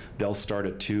 megawatts, they'll start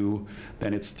at 2,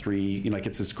 then it's 3.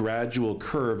 It's this gradual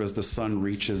curve as the sun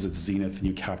reaches its zenith and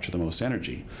you capture the most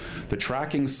energy. The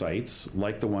tracking sites,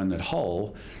 like the one at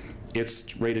Hull,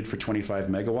 it's rated for 25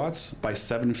 megawatts. By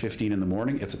 7:15 in the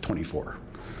morning, it's at 24,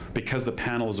 because the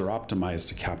panels are optimized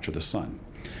to capture the sun.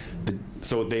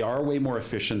 So they are way more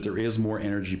efficient. There is more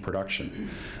energy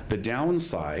production. The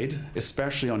downside,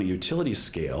 especially on a utility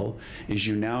scale, is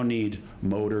you now need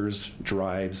motors,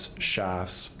 drives,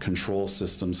 shafts, control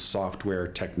systems, software,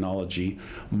 technology.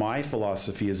 My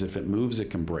philosophy is if it moves,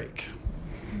 it can break.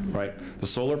 right? The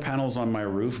solar panels on my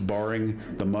roof, barring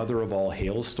the mother of all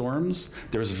hailstorms,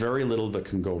 there's very little that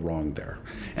can go wrong there.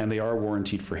 And they are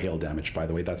warranted for hail damage, by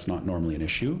the way. That's not normally an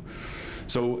issue.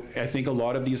 So I think a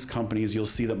lot of these companies, you'll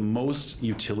see that most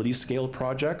utility scale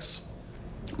projects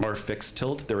are fixed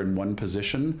tilt. They're in one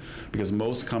position because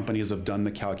most companies have done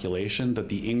the calculation that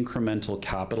the incremental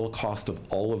capital cost of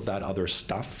all of that other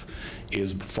stuff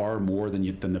is far more than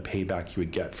the payback you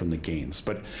would get from the gains.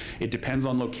 But it depends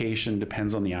on location,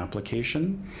 depends on the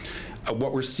application.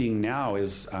 What we're seeing now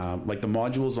is like the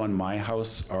modules on my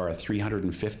house are a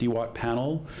 350 watt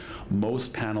panel.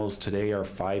 Most panels today are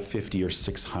 550 or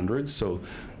 600. So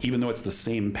even though it's the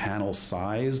same panel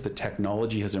size, the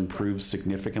technology has improved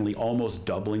significantly, almost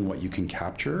doubling what you can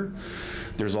capture.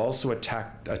 There's also a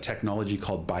technology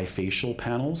called bifacial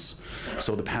panels.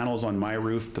 So the panels on my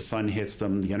roof, the sun hits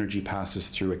them, the energy passes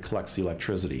through, it collects the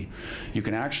electricity. You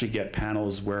can actually get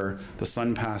panels where the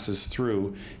sun passes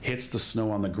through, hits the snow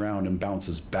on the ground, and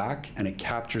bounces back, and it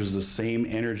captures the same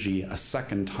energy a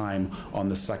second time on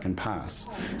the second pass.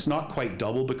 It's not quite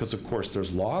double because, of course,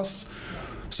 there's loss.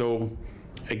 So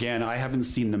again, I haven't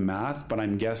seen the math, but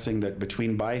I'm guessing that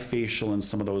between bifacial and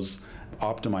some of those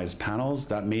optimized panels,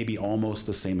 that may be almost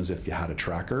the same as if you had a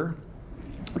tracker.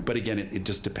 But again, it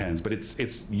just depends. But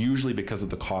it's usually because of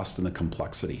the cost and the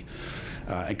complexity.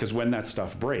 Because when that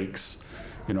stuff breaks,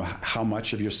 you know, how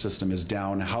much of your system is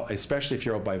down, especially if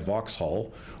you're out by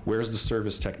Vauxhall, where's the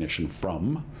service technician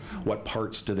from? What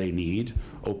parts do they need?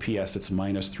 OPS, it's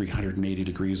minus 380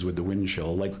 degrees with the wind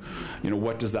chill. Like, you know,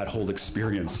 what does that whole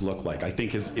experience look like? I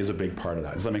think is a big part of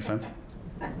that. Does that make sense?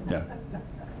 Yeah.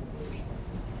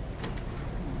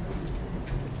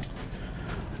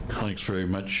 Thanks very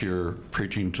much. You're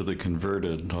preaching to the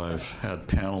converted. I've had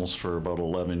panels for about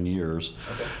 11 years.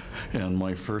 Okay. And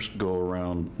my first go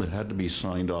around, it had to be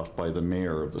signed off by the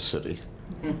mayor of the city.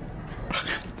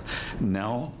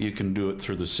 Now you can do it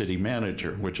through the city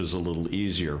manager, which is a little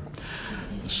easier.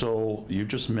 So you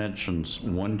just mentioned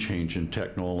one change in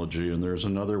technology, and there's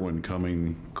another one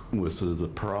coming with the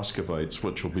perovskites,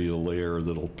 which will be a layer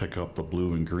that'll pick up the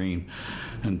blue and green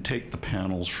and take the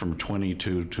panels from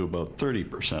 22 to about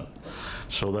 30%.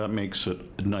 So that makes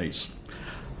it nice.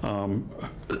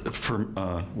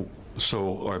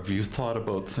 So have you thought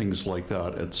about things like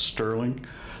that at Stirling,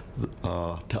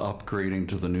 to upgrading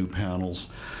to the new panels?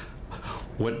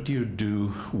 What do you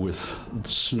do with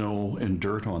snow and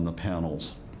dirt on the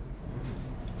panels?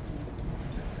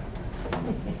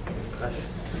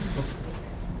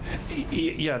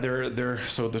 Yeah,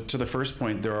 to the first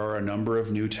point, there are a number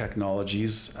of new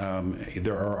technologies.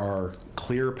 There are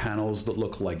clear panels that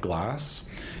look like glass,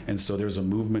 and so there's a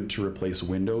movement to replace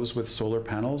windows with solar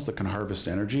panels that can harvest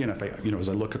energy. And if I, as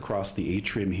I look across the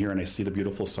atrium here and I see the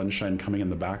beautiful sunshine coming in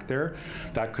the back there,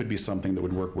 that could be something that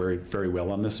would work very, very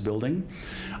well on this building.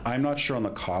 I'm not sure on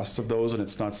the cost of those, and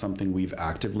it's not something we've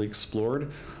actively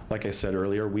explored. Like I said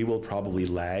earlier, we will probably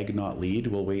lag, not lead.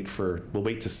 We'll wait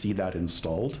to see that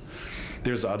installed.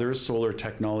 There's other solar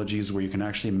technologies where you can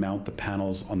actually mount the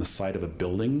panels on the side of a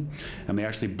building, and they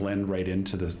actually blend right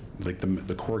into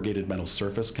the corrugated metal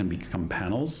surface can become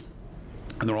panels.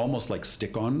 And they're almost like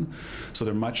stick-on, so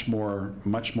they're much more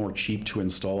cheap to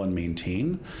install and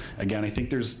maintain. Again, I think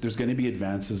there's going to be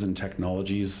advances in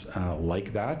technologies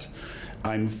like that.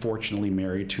 I'm fortunately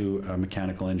married to a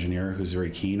mechanical engineer who's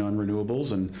very keen on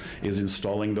renewables and is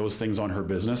installing those things on her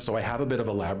business. So I have a bit of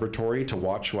a laboratory to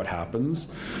watch what happens.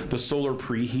 The solar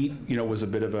preheat, was a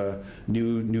bit of a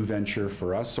new venture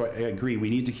for us. So I agree, we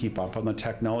need to keep up on the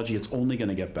technology. It's only going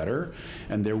to get better,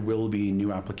 and there will be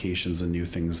new applications and new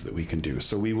things that we can do.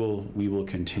 So we will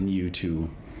continue to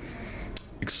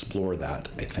explore that,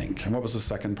 I think. And what was the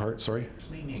second part? Sorry.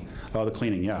 Cleaning. Oh, the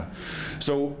cleaning. Yeah.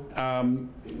 So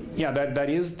that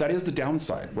is the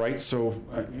downside, right? So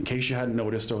in case you hadn't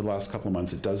noticed, over the last couple of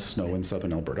months, it does snow in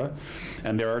southern Alberta,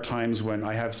 and there are times when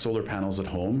I have solar panels at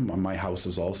home. My house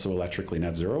is also electrically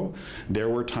net zero. There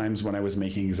were times when I was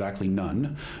making exactly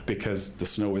none because the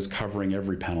snow is covering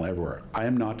every panel everywhere. I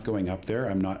am not going up there.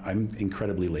 I'm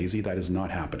incredibly lazy. That is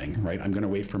not happening, right? I'm going to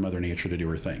wait for Mother Nature to do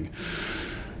her thing.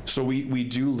 So we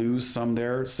do lose some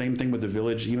there. Same thing with the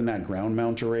village. Even that ground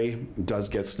mount array does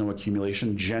get snow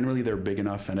accumulation. Generally, they're big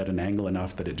enough and at an angle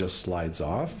enough that it just slides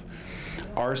off.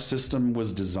 Our system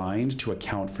was designed to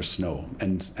account for snow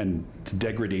and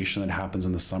degradation that happens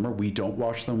in the summer. We don't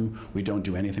wash them. We don't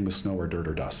do anything with snow or dirt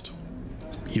or dust.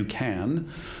 You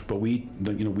can, but we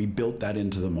built that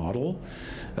into the model.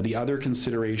 The other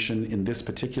consideration in this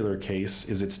particular case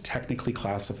is it's technically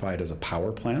classified as a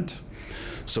power plant.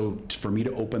 So for me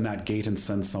to open that gate and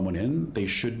send someone in, they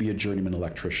should be a journeyman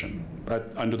electrician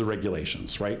under the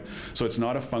regulations, right? So it's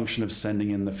not a function of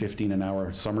sending in the 15 an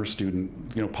hour summer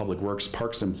student, public works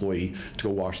parks employee to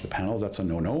go wash the panels. That's a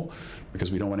no-no,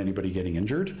 because we don't want anybody getting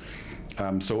injured.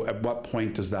 So at what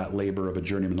point does that labor of a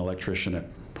journeyman electrician at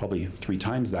probably 3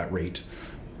 times that rate,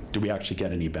 do we actually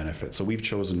get any benefit? So we've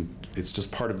chosen, it's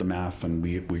just part of the math, and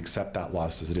we accept that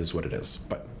loss as it is what it is.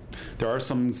 But there are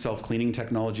some self-cleaning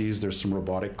technologies, there's some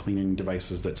robotic cleaning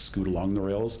devices that scoot along the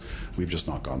rails. We've just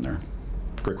not gone there.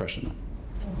 Great question,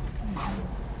 though.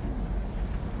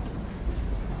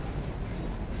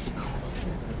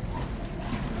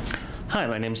 Hi,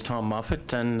 my name's Tom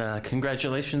Moffat, and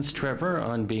congratulations, Trevor,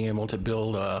 on being able to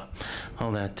build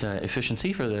all that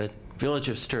efficiency for the village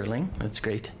of Sterling. That's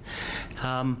great.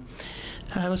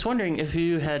 I was wondering if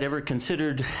you had ever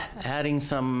considered adding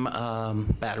some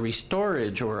battery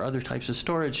storage or other types of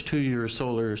storage to your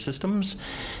solar systems,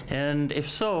 and if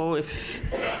so, if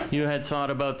you had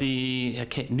thought about the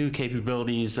new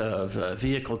capabilities of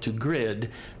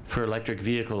vehicle-to-grid for electric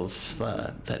vehicles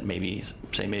that maybe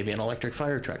an electric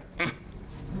fire truck.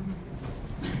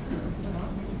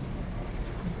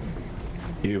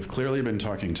 You've clearly been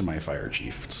talking to my fire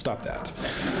chief. Stop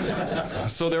that.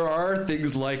 So there are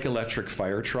things like electric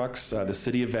fire trucks. The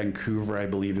city of Vancouver, I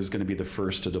believe, is going to be the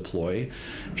first to deploy.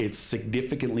 It's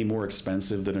significantly more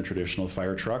expensive than a traditional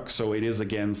fire truck. So it is,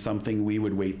 again, something we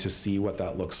would wait to see what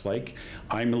that looks like.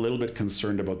 I'm a little bit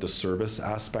concerned about the service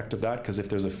aspect of that, because if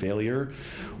there's a failure,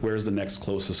 where's the next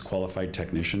closest qualified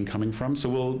technician coming from? So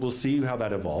we'll see how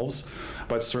that evolves.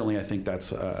 But certainly I think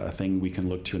that's a thing we can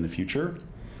look to in the future.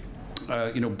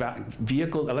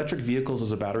 Electric vehicles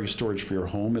as a battery storage for your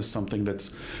home is something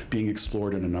that's being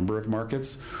explored in a number of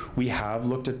markets. We have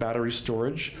looked at battery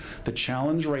storage. The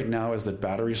challenge right now is that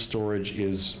battery storage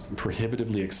is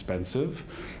prohibitively expensive.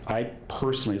 I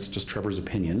personally, it's just Trevor's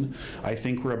opinion, I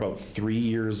think we're about 3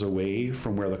 years away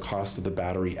from where the cost of the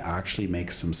battery actually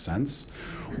makes some sense.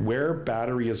 Where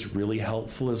battery is really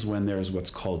helpful is when there's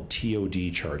what's called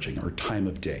TOD charging, or time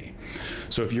of day.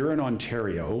 So if you're in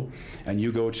Ontario and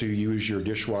you go to use your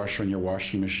dishwasher and your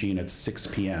washing machine at 6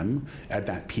 p.m. at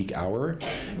that peak hour,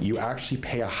 you actually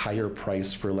pay a higher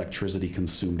price for electricity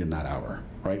consumed in that hour,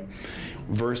 right?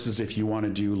 Versus if you want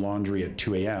to do laundry at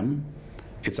 2 a.m.,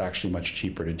 it's actually much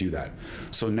cheaper to do that.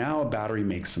 So now a battery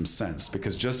makes some sense,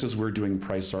 because just as we're doing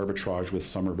price arbitrage with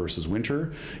summer versus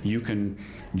winter, you can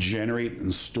generate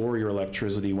and store your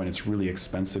electricity when it's really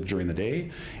expensive during the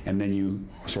day, and then you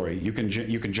can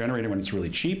generate it when it's really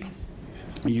cheap,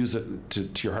 use it to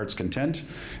your heart's content,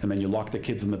 and then you lock the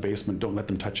kids in the basement, don't let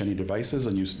them touch any devices,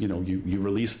 and you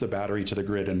release the battery to the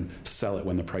grid and sell it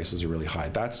when the prices are really high.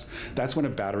 That's when a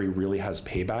battery really has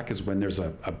payback, is when there's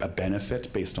a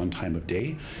benefit based on time of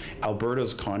day.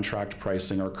 Alberta's contract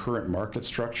pricing, our current market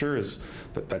structure is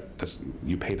that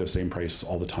you pay the same price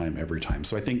all the time, every time.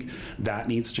 So I think that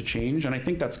needs to change, and I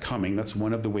think that's coming. That's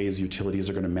one of the ways utilities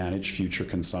are going to manage future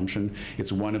consumption.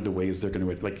 It's one of the ways they're going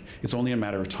to, it's only a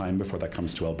matter of time before that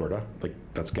comes to Alberta.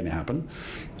 That's going to happen,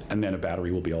 and then a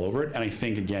battery will be all over it. And I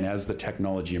think, again, as the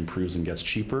technology improves and gets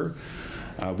cheaper,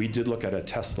 we did look at a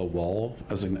Tesla wall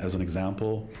as an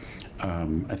example.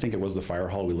 I think it was the fire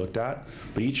hall we looked at,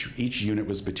 but each unit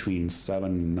was between $7,000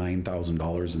 and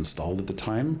 $9,000 installed at the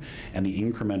time, and the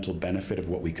incremental benefit of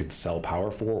what we could sell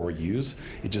power for or use,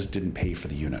 it just didn't pay for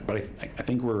the unit. But I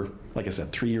think we're, like I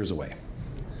said, 3 years away.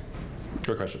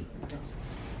 Good question.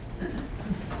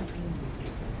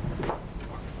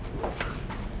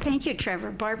 Thank you,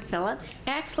 Trevor. Barb Phillips.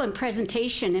 Excellent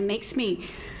presentation. It makes me,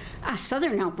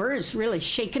 Southern Alberta is really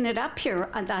shaking it up here.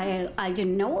 I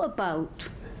didn't know about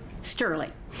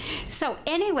Sterling. So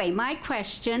anyway, my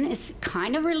question is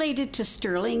kind of related to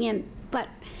Sterling, but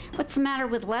what's the matter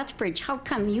with Lethbridge? How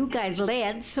come you guys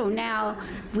led, so now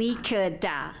we could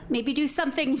maybe do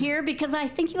something here? Because I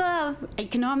think you have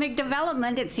economic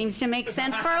development. It seems to make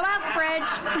sense for Lethbridge.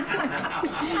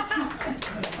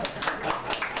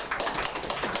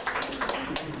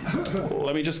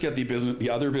 Let me just get the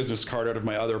other business card out of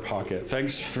my other pocket.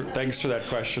 Thanks for that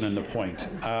question and the point.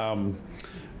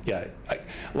 Yeah,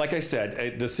 like I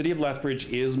said, the City of Lethbridge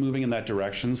is moving in that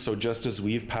direction. So just as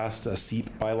we've passed a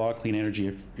SEEP bylaw, Clean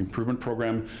Energy Improvement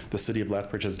Program, the City of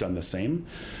Lethbridge has done the same.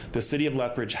 The City of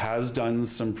Lethbridge has done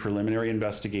some preliminary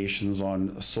investigations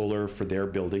on solar for their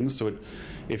buildings. So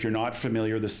if you're not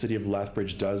familiar, the City of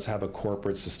Lethbridge does have a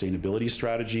corporate sustainability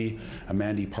strategy.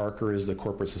 Amanda Parker is the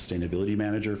corporate sustainability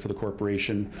manager for the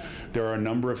corporation. There are a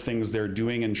number of things they're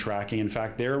doing and tracking. In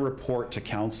fact, their report to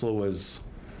council was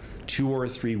 2 or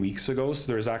 3 weeks ago, so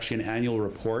there's actually an annual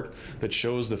report that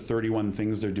shows the 31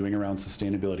 things they're doing around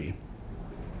sustainability.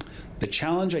 The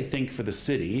challenge, I think, for the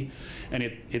city, and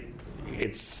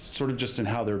it's sort of just in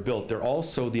how they're built, they're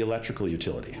also the electrical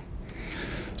utility.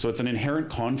 So it's an inherent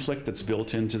conflict that's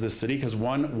built into the city, because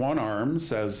one arm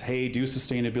says, hey, do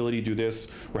sustainability, do this,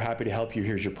 we're happy to help you,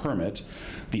 here's your permit.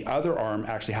 The other arm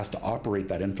actually has to operate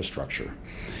that infrastructure.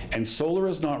 And solar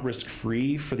is not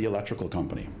risk-free for the electrical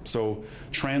company. So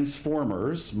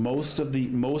transformers, most of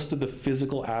the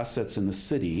physical assets in the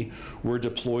city were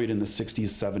deployed in the 60s,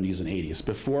 70s, and 80s,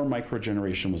 before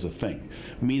microgeneration was a thing,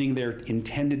 meaning they're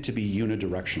intended to be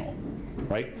unidirectional,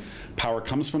 right? Power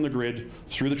comes from the grid,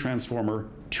 through the transformer,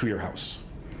 to your house.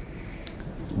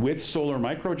 With solar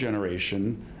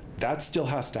microgeneration, that still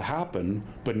has to happen,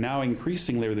 but now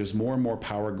increasingly there's more and more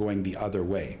power going the other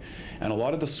way. And a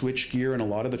lot of the switchgear and a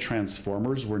lot of the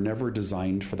transformers were never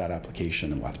designed for that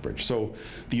application in Lethbridge. So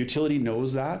the utility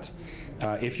knows that.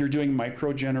 If you're doing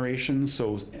microgeneration,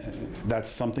 so that's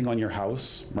something on your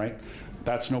house, right?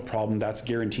 That's no problem. That's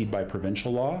guaranteed by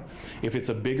provincial law. If it's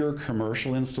a bigger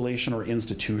commercial installation or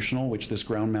institutional, which this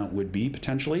ground mount would be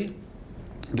potentially,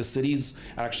 the city's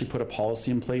actually put a policy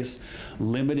in place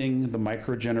limiting the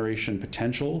microgeneration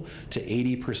potential to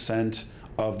 80%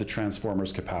 of the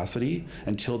transformer's capacity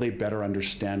until they better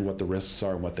understand what the risks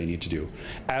are and what they need to do.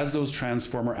 As those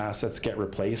transformer assets get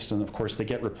replaced, and of course they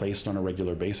get replaced on a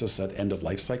regular basis at end of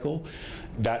life cycle,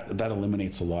 that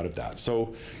eliminates a lot of that.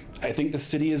 So I think the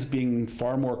city is being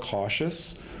far more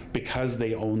cautious because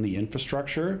they own the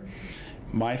infrastructure.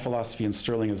 My philosophy in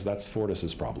Stirling is that's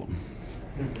Fortis's problem.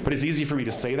 But it's easy for me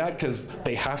to say that because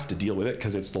they have to deal with it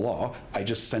because it's the law. I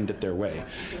just send it their way.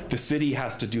 The city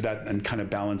has to do that and kind of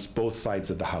balance both sides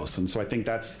of the house. And so I think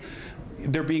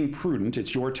they're being prudent.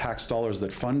 It's your tax dollars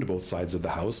that fund both sides of the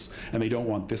house, and they don't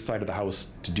want this side of the house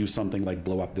to do something like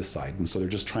blow up this side. And so they're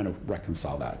just trying to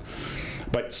reconcile that.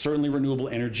 But certainly renewable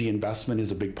energy investment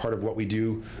is a big part of what we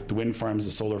do. The wind farms,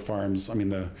 the solar farms, I mean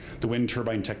the wind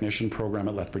turbine technician program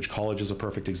at Lethbridge College is a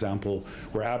perfect example.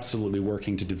 We're absolutely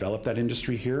working to develop that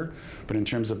industry here. But in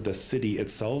terms of the city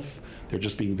itself, they're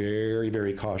just being very,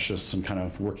 very cautious and kind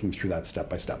of working through that step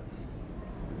by step.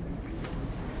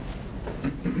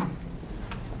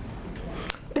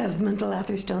 Bev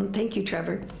Mundell-Atherstone. Thank you,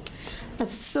 Trevor.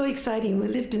 That's so exciting. We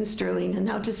lived in Stirling, and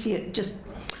now to see it just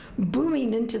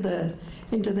booming into the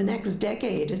next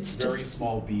decade, it's very just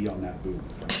small B on that boom.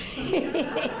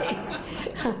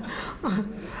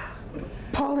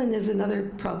 pollen is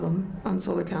another problem on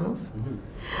solar panels.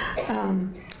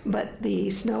 But the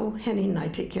snow, Henning and I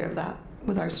take care of that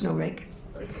with our snow rake.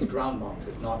 It's ground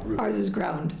mounted, not roof. Ours is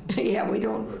ground. Yeah, we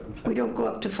don't go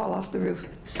up to fall off the roof.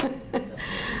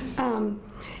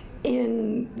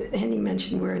 Henning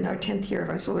mentioned we're in our 10th year of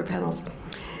our solar panels.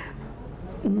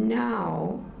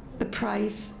 Now, the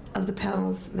price of the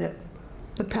panels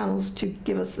to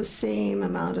give us the same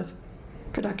amount of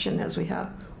production as we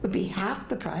have would be half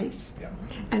the price,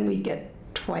 and we'd get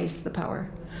twice the power.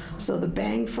 So the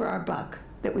bang for our buck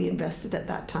that we invested at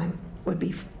that time would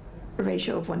be a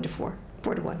ratio of 1 to 4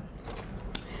 to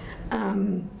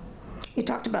 1. You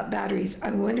talked about batteries. I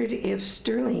wondered if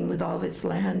Stirling, with all of its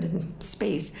land and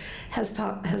space, has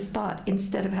thought,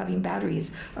 instead of having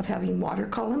batteries, of having water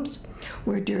columns,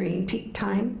 where during peak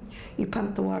time, you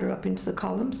pump the water up into the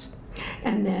columns,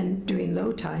 and then during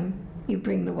low time, you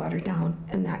bring the water down,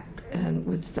 and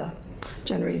with the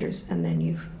generators, and then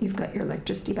you've got your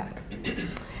electricity back.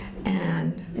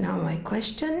 And now my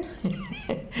question,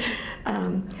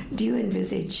 do you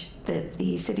envisage that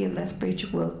the City of Lethbridge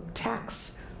will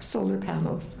tax solar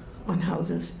panels on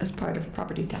houses as part of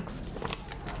property tax?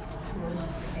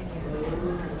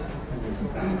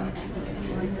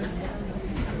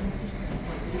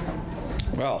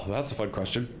 Well, that's a fun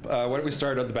question. Why don't we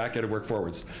start on the back end and work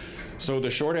forwards? So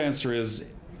the short answer is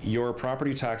your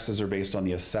property taxes are based on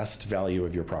the assessed value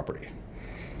of your property.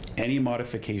 Any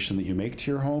modification that you make to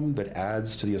your home that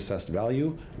adds to the assessed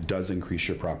value does increase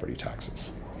your property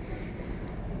taxes.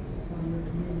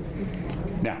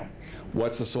 Now,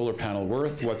 what's a solar panel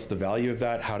worth? What's the value of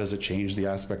that? How does it change the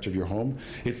aspect of your home?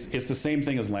 It's the same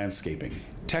thing as landscaping.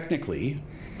 Technically,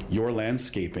 your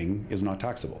landscaping is not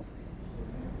taxable.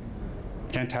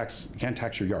 can't tax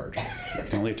your yard. You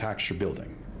can only tax your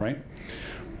building, right?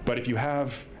 But if you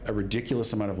have a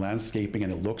ridiculous amount of landscaping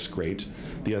and it looks great,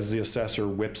 as the assessor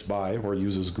whips by or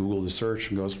uses Google to search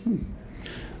and goes,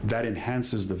 that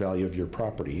enhances the value of your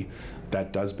property,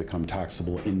 that does become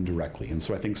taxable indirectly. And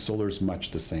so I think solar is much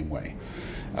the same way.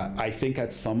 I think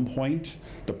at some point,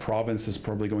 the province is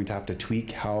probably going to have to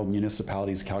tweak how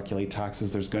municipalities calculate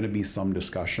taxes. There's going to be some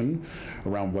discussion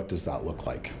around what does that look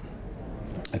like,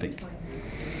 I think.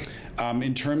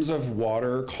 In terms of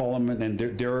water column, and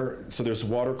so there's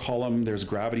water column, there's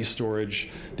gravity storage,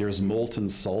 there's molten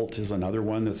salt is another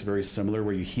one that's very similar,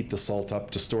 where you heat the salt up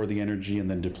to store the energy and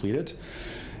then deplete it.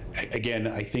 Again,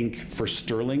 I think for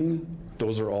Stirling,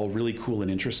 those are all really cool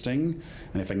and interesting.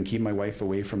 And if I can keep my wife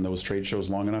away from those trade shows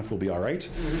long enough, we'll be all right.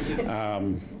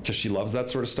 Because she loves that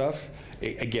sort of stuff.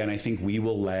 Again, I think we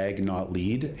will lag, not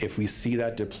lead. If we see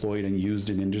that deployed and used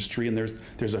in industry, and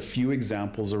there's a few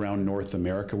examples around North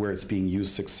America where it's being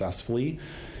used successfully.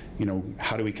 You know,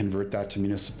 how do we convert that to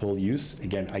municipal use?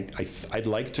 Again, I'd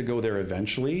like to go there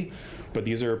eventually, but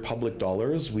these are public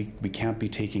dollars. We can't be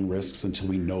taking risks until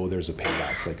we know there's a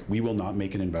payback. Like, we will not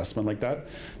make an investment like that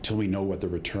till we know what the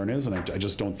return is, and I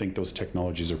just don't think those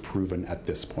technologies are proven at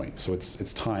this point. So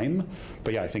it's time,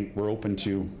 but yeah, I think we're open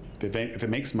to, if it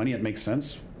makes money, it makes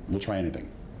sense, we'll try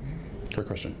anything. Good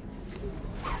question.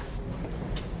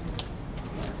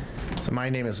 So my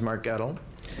name is Mark Gettle.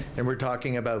 And we're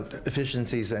talking about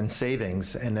efficiencies and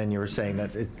savings, and then you were saying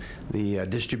that the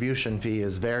distribution fee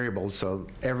is variable, so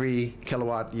every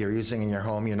kilowatt you're using in your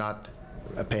home, you're not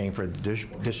paying for the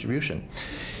distribution.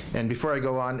 And before I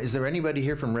go on, is there anybody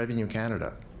here from Revenue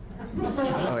Canada?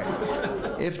 Okay.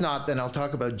 If not, then I'll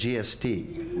talk about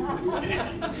GST.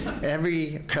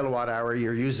 Every kilowatt hour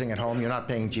you're using at home, you're not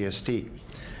paying GST.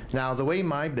 Now, the way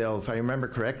my bill, if I remember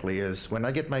correctly, is when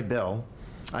I get my bill,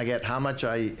 I get how much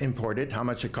I imported, how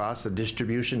much it costs, the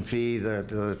distribution fee,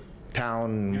 the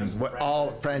town,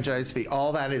 all franchise fee,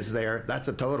 all that is there. That's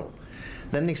the total.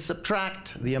 Then they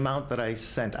subtract the amount that I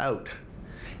sent out,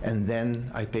 and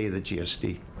then I pay the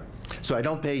GST. So I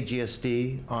don't pay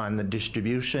GST on the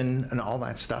distribution and all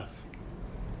that stuff.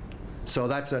 So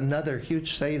that's another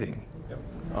huge saving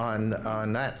on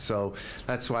that. So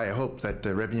that's why I hope that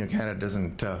the Revenue Canada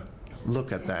doesn't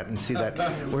look at that and see that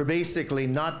we're basically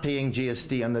not paying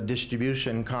GST on the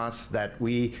distribution costs that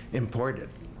we imported.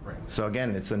 Right. So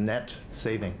again, it's a net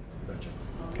saving. Gotcha.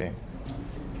 Okay.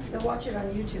 They'll watch it on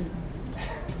YouTube.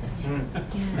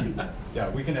 Yeah,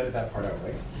 we can edit that part out,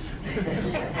 right?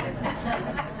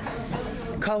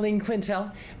 Colleen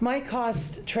Quintel. My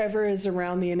cost, Trevor, is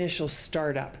around the initial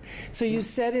startup. So you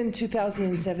said in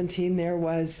 2017 there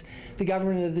was, the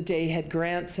government of the day had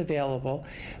grants available,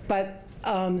 but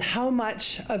how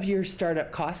much of your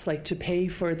startup costs, like to pay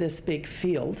for this big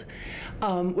field,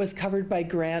 was covered by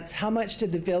grants? How much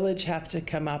did the village have to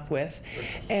come up with?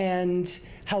 And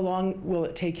how long will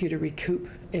it take you to recoup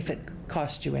if it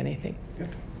cost you anything?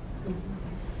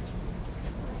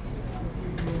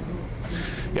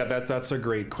 Yeah, that's a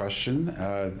great question.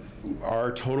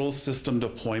 Our total system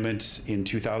deployment in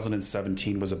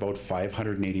 2017 was about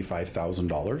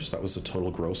 $585,000. That was the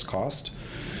total gross cost.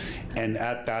 And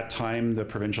at that time, the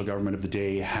provincial government of the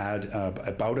day had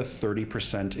about a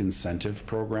 30% incentive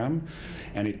program.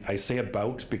 And I say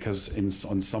about because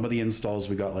on some of the installs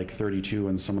we got like 32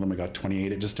 and some of them we got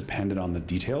 28. It just depended on the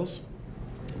details.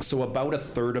 So about a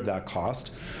third of that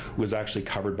cost was actually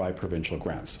covered by provincial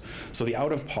grants. So the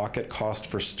out-of-pocket cost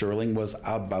for Stirling was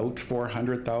about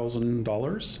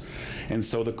 $400,000. And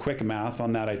so the quick math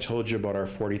on that, I told you about our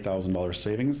 $40,000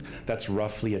 savings, that's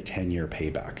roughly a 10-year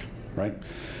payback, right?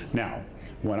 Now,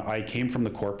 when I came from the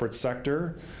corporate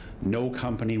sector, no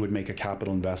company would make a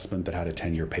capital investment that had a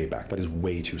 10-year payback. That is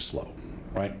way too slow.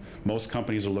 Right? Most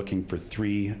companies are looking for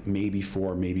 3, maybe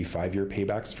 4, maybe 5-year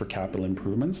paybacks for capital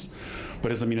improvements.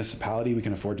 But as a municipality, we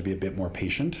can afford to be a bit more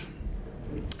patient.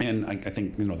 And I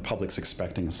think the public's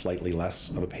expecting slightly less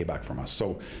of a payback from us.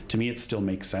 So to me, it still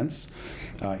makes sense.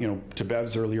 To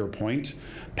Bev's earlier point,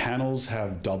 panels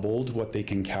have doubled what they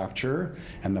can capture,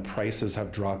 and the prices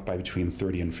have dropped by between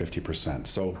 30 and 50%.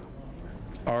 So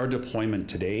our deployment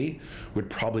today would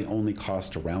probably only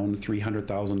cost around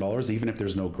 $300,000, even if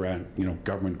there's no grant,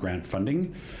 government grant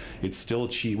funding. It's still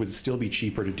cheap. Would still be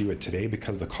cheaper to do it today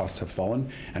because the costs have fallen,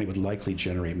 and it would likely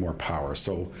generate more power.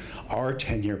 So our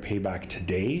 10-year payback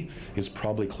today is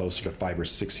probably closer to 5 or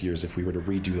 6 years if we were to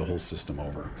redo the whole system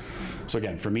over. So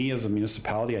again, for me as a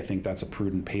municipality, I think that's a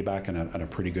prudent payback and a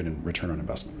pretty good return on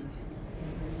investment.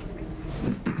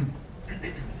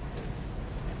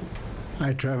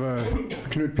 Hi, Trevor.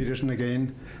 Knut Peterson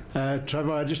again.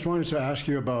 Trevor, I just wanted to ask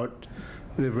you about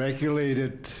the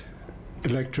regulated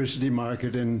electricity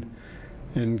market in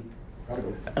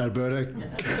Alberta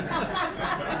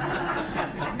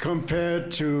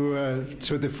compared to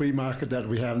the free market that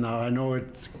we have now. I know it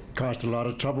caused a lot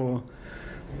of trouble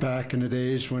back in the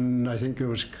days when I think it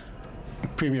was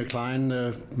Premier Klein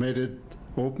made it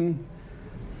open,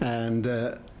 and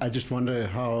I just wonder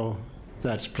how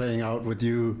that's playing out with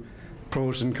you,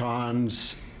 pros and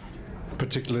cons,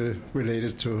 particularly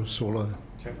related to solar.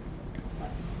 Okay.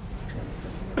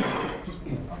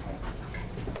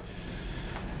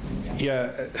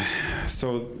 Yeah,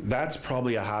 so that's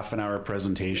probably a half-an-hour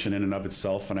presentation in and of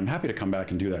itself, and I'm happy to come back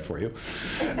and do that for you.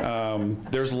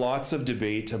 There's lots of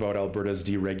debate about Alberta's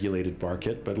deregulated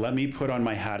market, but let me put on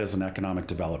my hat as an economic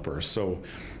developer. So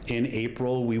in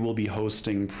April, we will be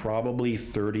hosting probably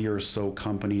 30 or so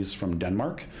companies from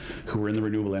Denmark who are in the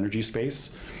renewable energy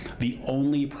space. The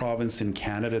only province in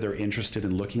Canada they're interested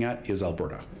in looking at is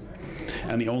Alberta.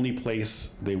 And the only place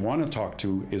they want to talk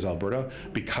to is Alberta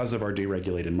because of our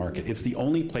deregulated market. It's the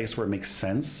only place where it makes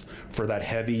sense for that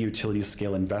heavy utility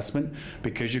scale investment,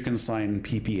 because you can sign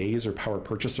PPAs or power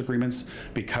purchase agreements,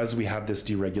 because we have this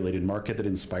deregulated market that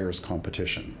inspires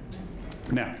competition.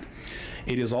 Now,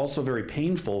 it is also very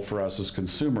painful for us as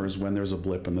consumers when there's a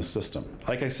blip in the system.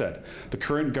 Like I said, the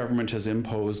current government has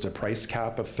imposed a price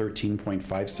cap of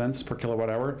 13.5 cents per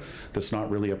kilowatt hour. That's not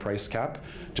really a price cap,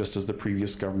 just as the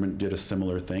previous government did a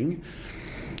similar thing.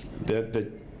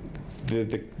 The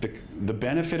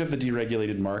benefit of the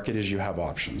deregulated market is you have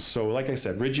options. So like I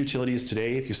said, Ridge Utilities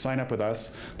today, if you sign up with us,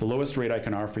 the lowest rate I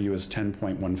can offer you is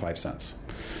 10.15 cents.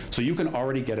 So you can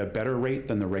already get a better rate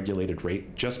than the regulated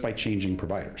rate just by changing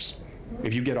providers.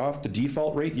 If you get off the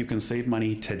default rate, you can save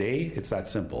money today. It's that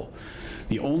simple.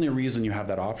 The only reason you have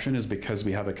that option is because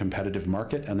we have a competitive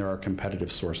market and there are competitive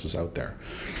sources out there.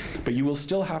 But you will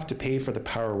still have to pay for the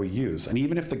power we use. And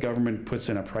even if the government puts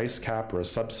in a price cap or a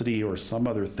subsidy or some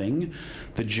other thing,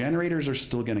 the generators are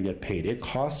still going to get paid. It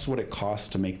costs what it costs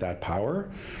to make that power.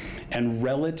 And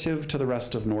relative to the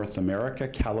rest of North America,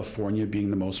 California being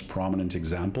the most prominent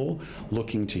example,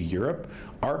 looking to Europe,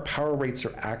 our power rates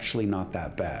are actually not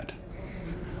that bad.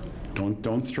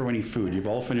 Don't throw any food. You've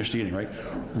all finished eating, right?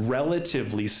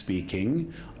 Relatively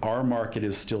speaking, our market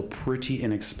is still pretty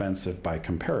inexpensive by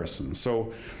comparison.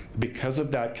 So because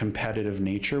of that competitive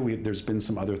nature, there's been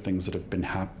some other things that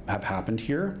have happened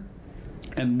here.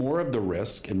 And more of the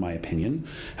risk, in my opinion,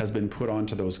 has been put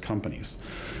onto those companies.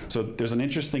 So there's an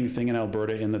interesting thing in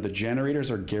Alberta in that the generators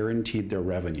are guaranteed their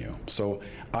revenue. So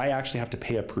I actually have to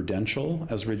pay a prudential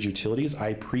as Ridge Utilities.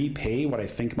 I prepay what I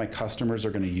think my customers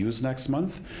are going to use next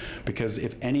month, because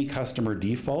if any customer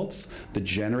defaults, the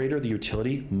generator, the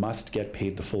utility, must get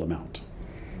paid the full amount.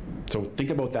 So think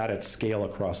about that at scale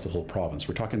across the whole province.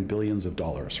 We're talking billions of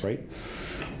dollars, right?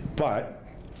 But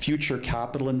future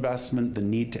capital investment, the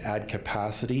need to add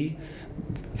capacity,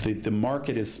 the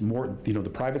market is more, the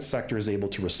private sector is able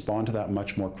to respond to that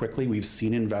much more quickly. We've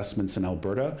seen investments in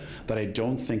Alberta that I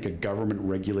don't think a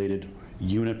government-regulated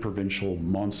unit provincial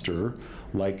monster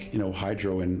like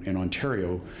hydro in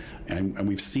Ontario, and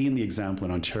we've seen the example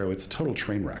in Ontario. It's a total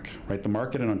train wreck, right? The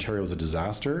market in Ontario is a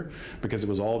disaster because it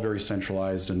was all very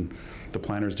centralized and the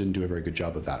planners didn't do a very good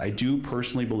job of that. I do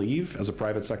personally believe, as a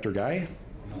private sector guy,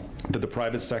 that the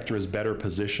private sector is better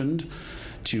positioned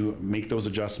to make those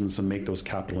adjustments and make those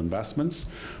capital investments,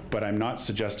 but I'm not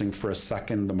suggesting for a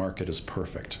second the market is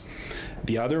perfect.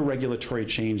 The other regulatory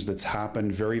change that's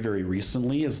happened very, very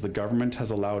recently is the government has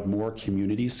allowed more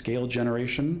community scale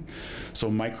generation.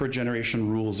 So microgeneration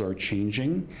rules are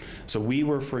changing. So we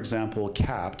were, for example,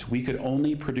 capped. We could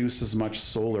only produce as much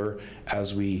solar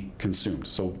as we consumed.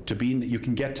 So you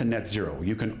can get to net zero,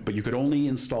 but you could only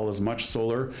install as much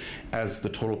solar as the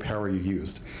total power you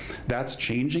used. That's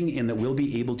changing in that we'll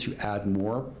be able to add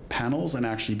more panels and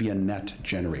actually be a net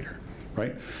generator.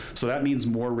 Right? So that means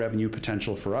more revenue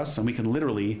potential for us, and we can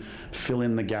literally fill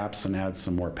in the gaps and add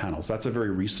some more panels. That's a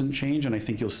very recent change, and I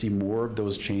think you'll see more of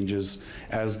those changes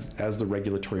as the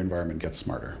regulatory environment gets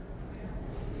smarter.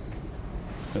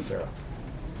 Ms. Sarah.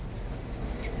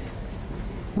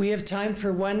 We have time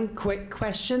for one quick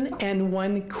question and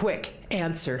one quick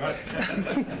answer.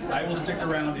 I will stick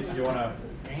around if you want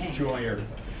to chew on your...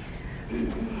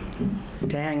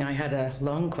 Dang, I had a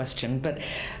long question, but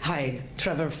hi,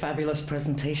 Trevor, fabulous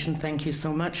presentation. Thank you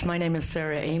so much. My name is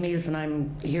Sarah Amies, and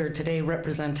I'm here today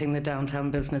representing the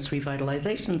Downtown Business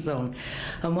Revitalization Zone.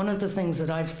 And one of the things that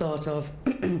I've thought of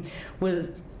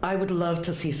was I would love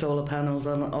to see solar panels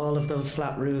on all of those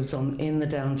flat roofs in the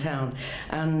downtown.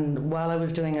 And while I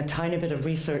was doing a tiny bit of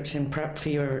research in prep for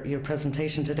your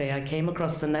presentation today, I came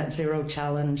across the Net Zero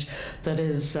Challenge that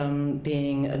is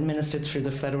being administered through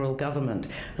the federal government.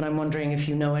 And I'm wondering wondering if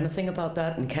you know anything about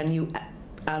that, and can you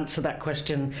answer that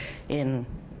question in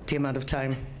the amount of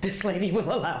time this lady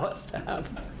will allow us to have?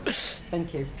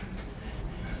 Thank you.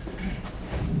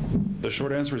 The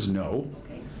short answer is no.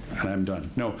 And I'm done.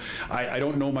 No, I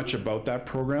don't know much about that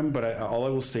program, but all I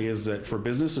will say is that for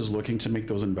businesses looking to make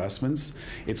those investments,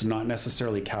 it's not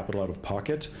necessarily capital out of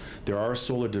pocket. There are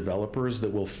solar developers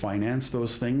that will finance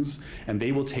those things, and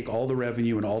they will take all the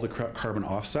revenue and all the carbon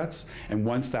offsets, and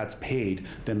once that's paid,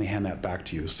 then they hand that back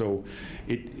to you. So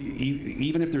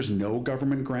even if there's no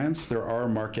government grants, there are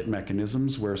market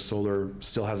mechanisms where solar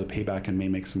still has a payback and may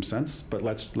make some sense, but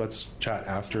let's chat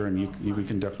after, and we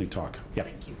can definitely talk. Yeah.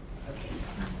 Thank you.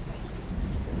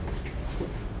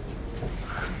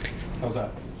 How's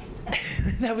that?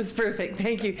 That was perfect.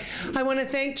 Thank you. I want to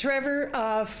thank Trevor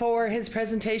for his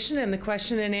presentation and the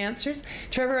question and answers.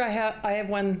 Trevor, I have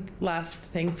one last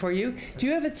thing for you. Do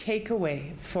you have a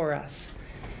takeaway for us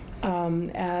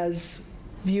as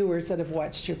viewers that have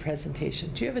watched your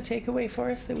presentation? Do you have a takeaway for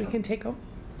us that we can take home?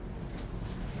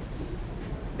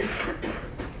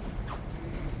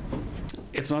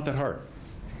 It's not that hard,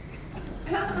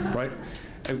 right?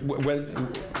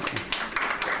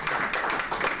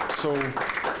 So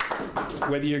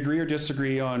whether you agree or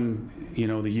disagree on, the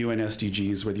UN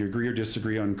SDGs, whether you agree or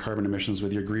disagree on carbon emissions,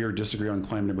 whether you agree or disagree on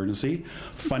climate emergency,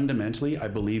 fundamentally, I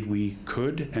believe we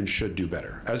could and should do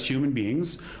better. As human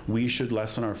beings, we should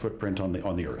lessen our footprint on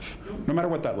the earth, no matter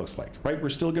what that looks like, right? We're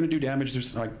still going to do damage.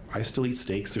 There's I still eat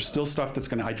steaks. There's still stuff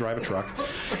I drive a truck,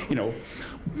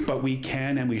 but we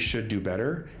can and we should do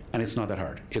better. And it's not that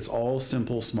hard. It's all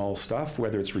simple, small stuff,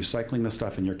 whether it's recycling the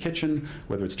stuff in your kitchen,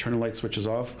 whether it's turning light switches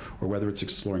off, or whether it's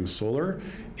exploring solar.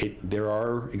 There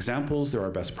are examples, there are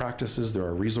best practices, there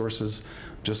are resources.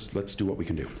 Just let's do what we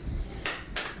can do.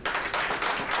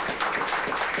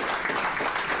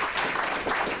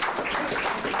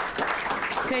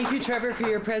 Thank you, Trevor, for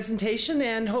your presentation,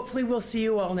 and hopefully we'll see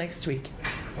you all next week.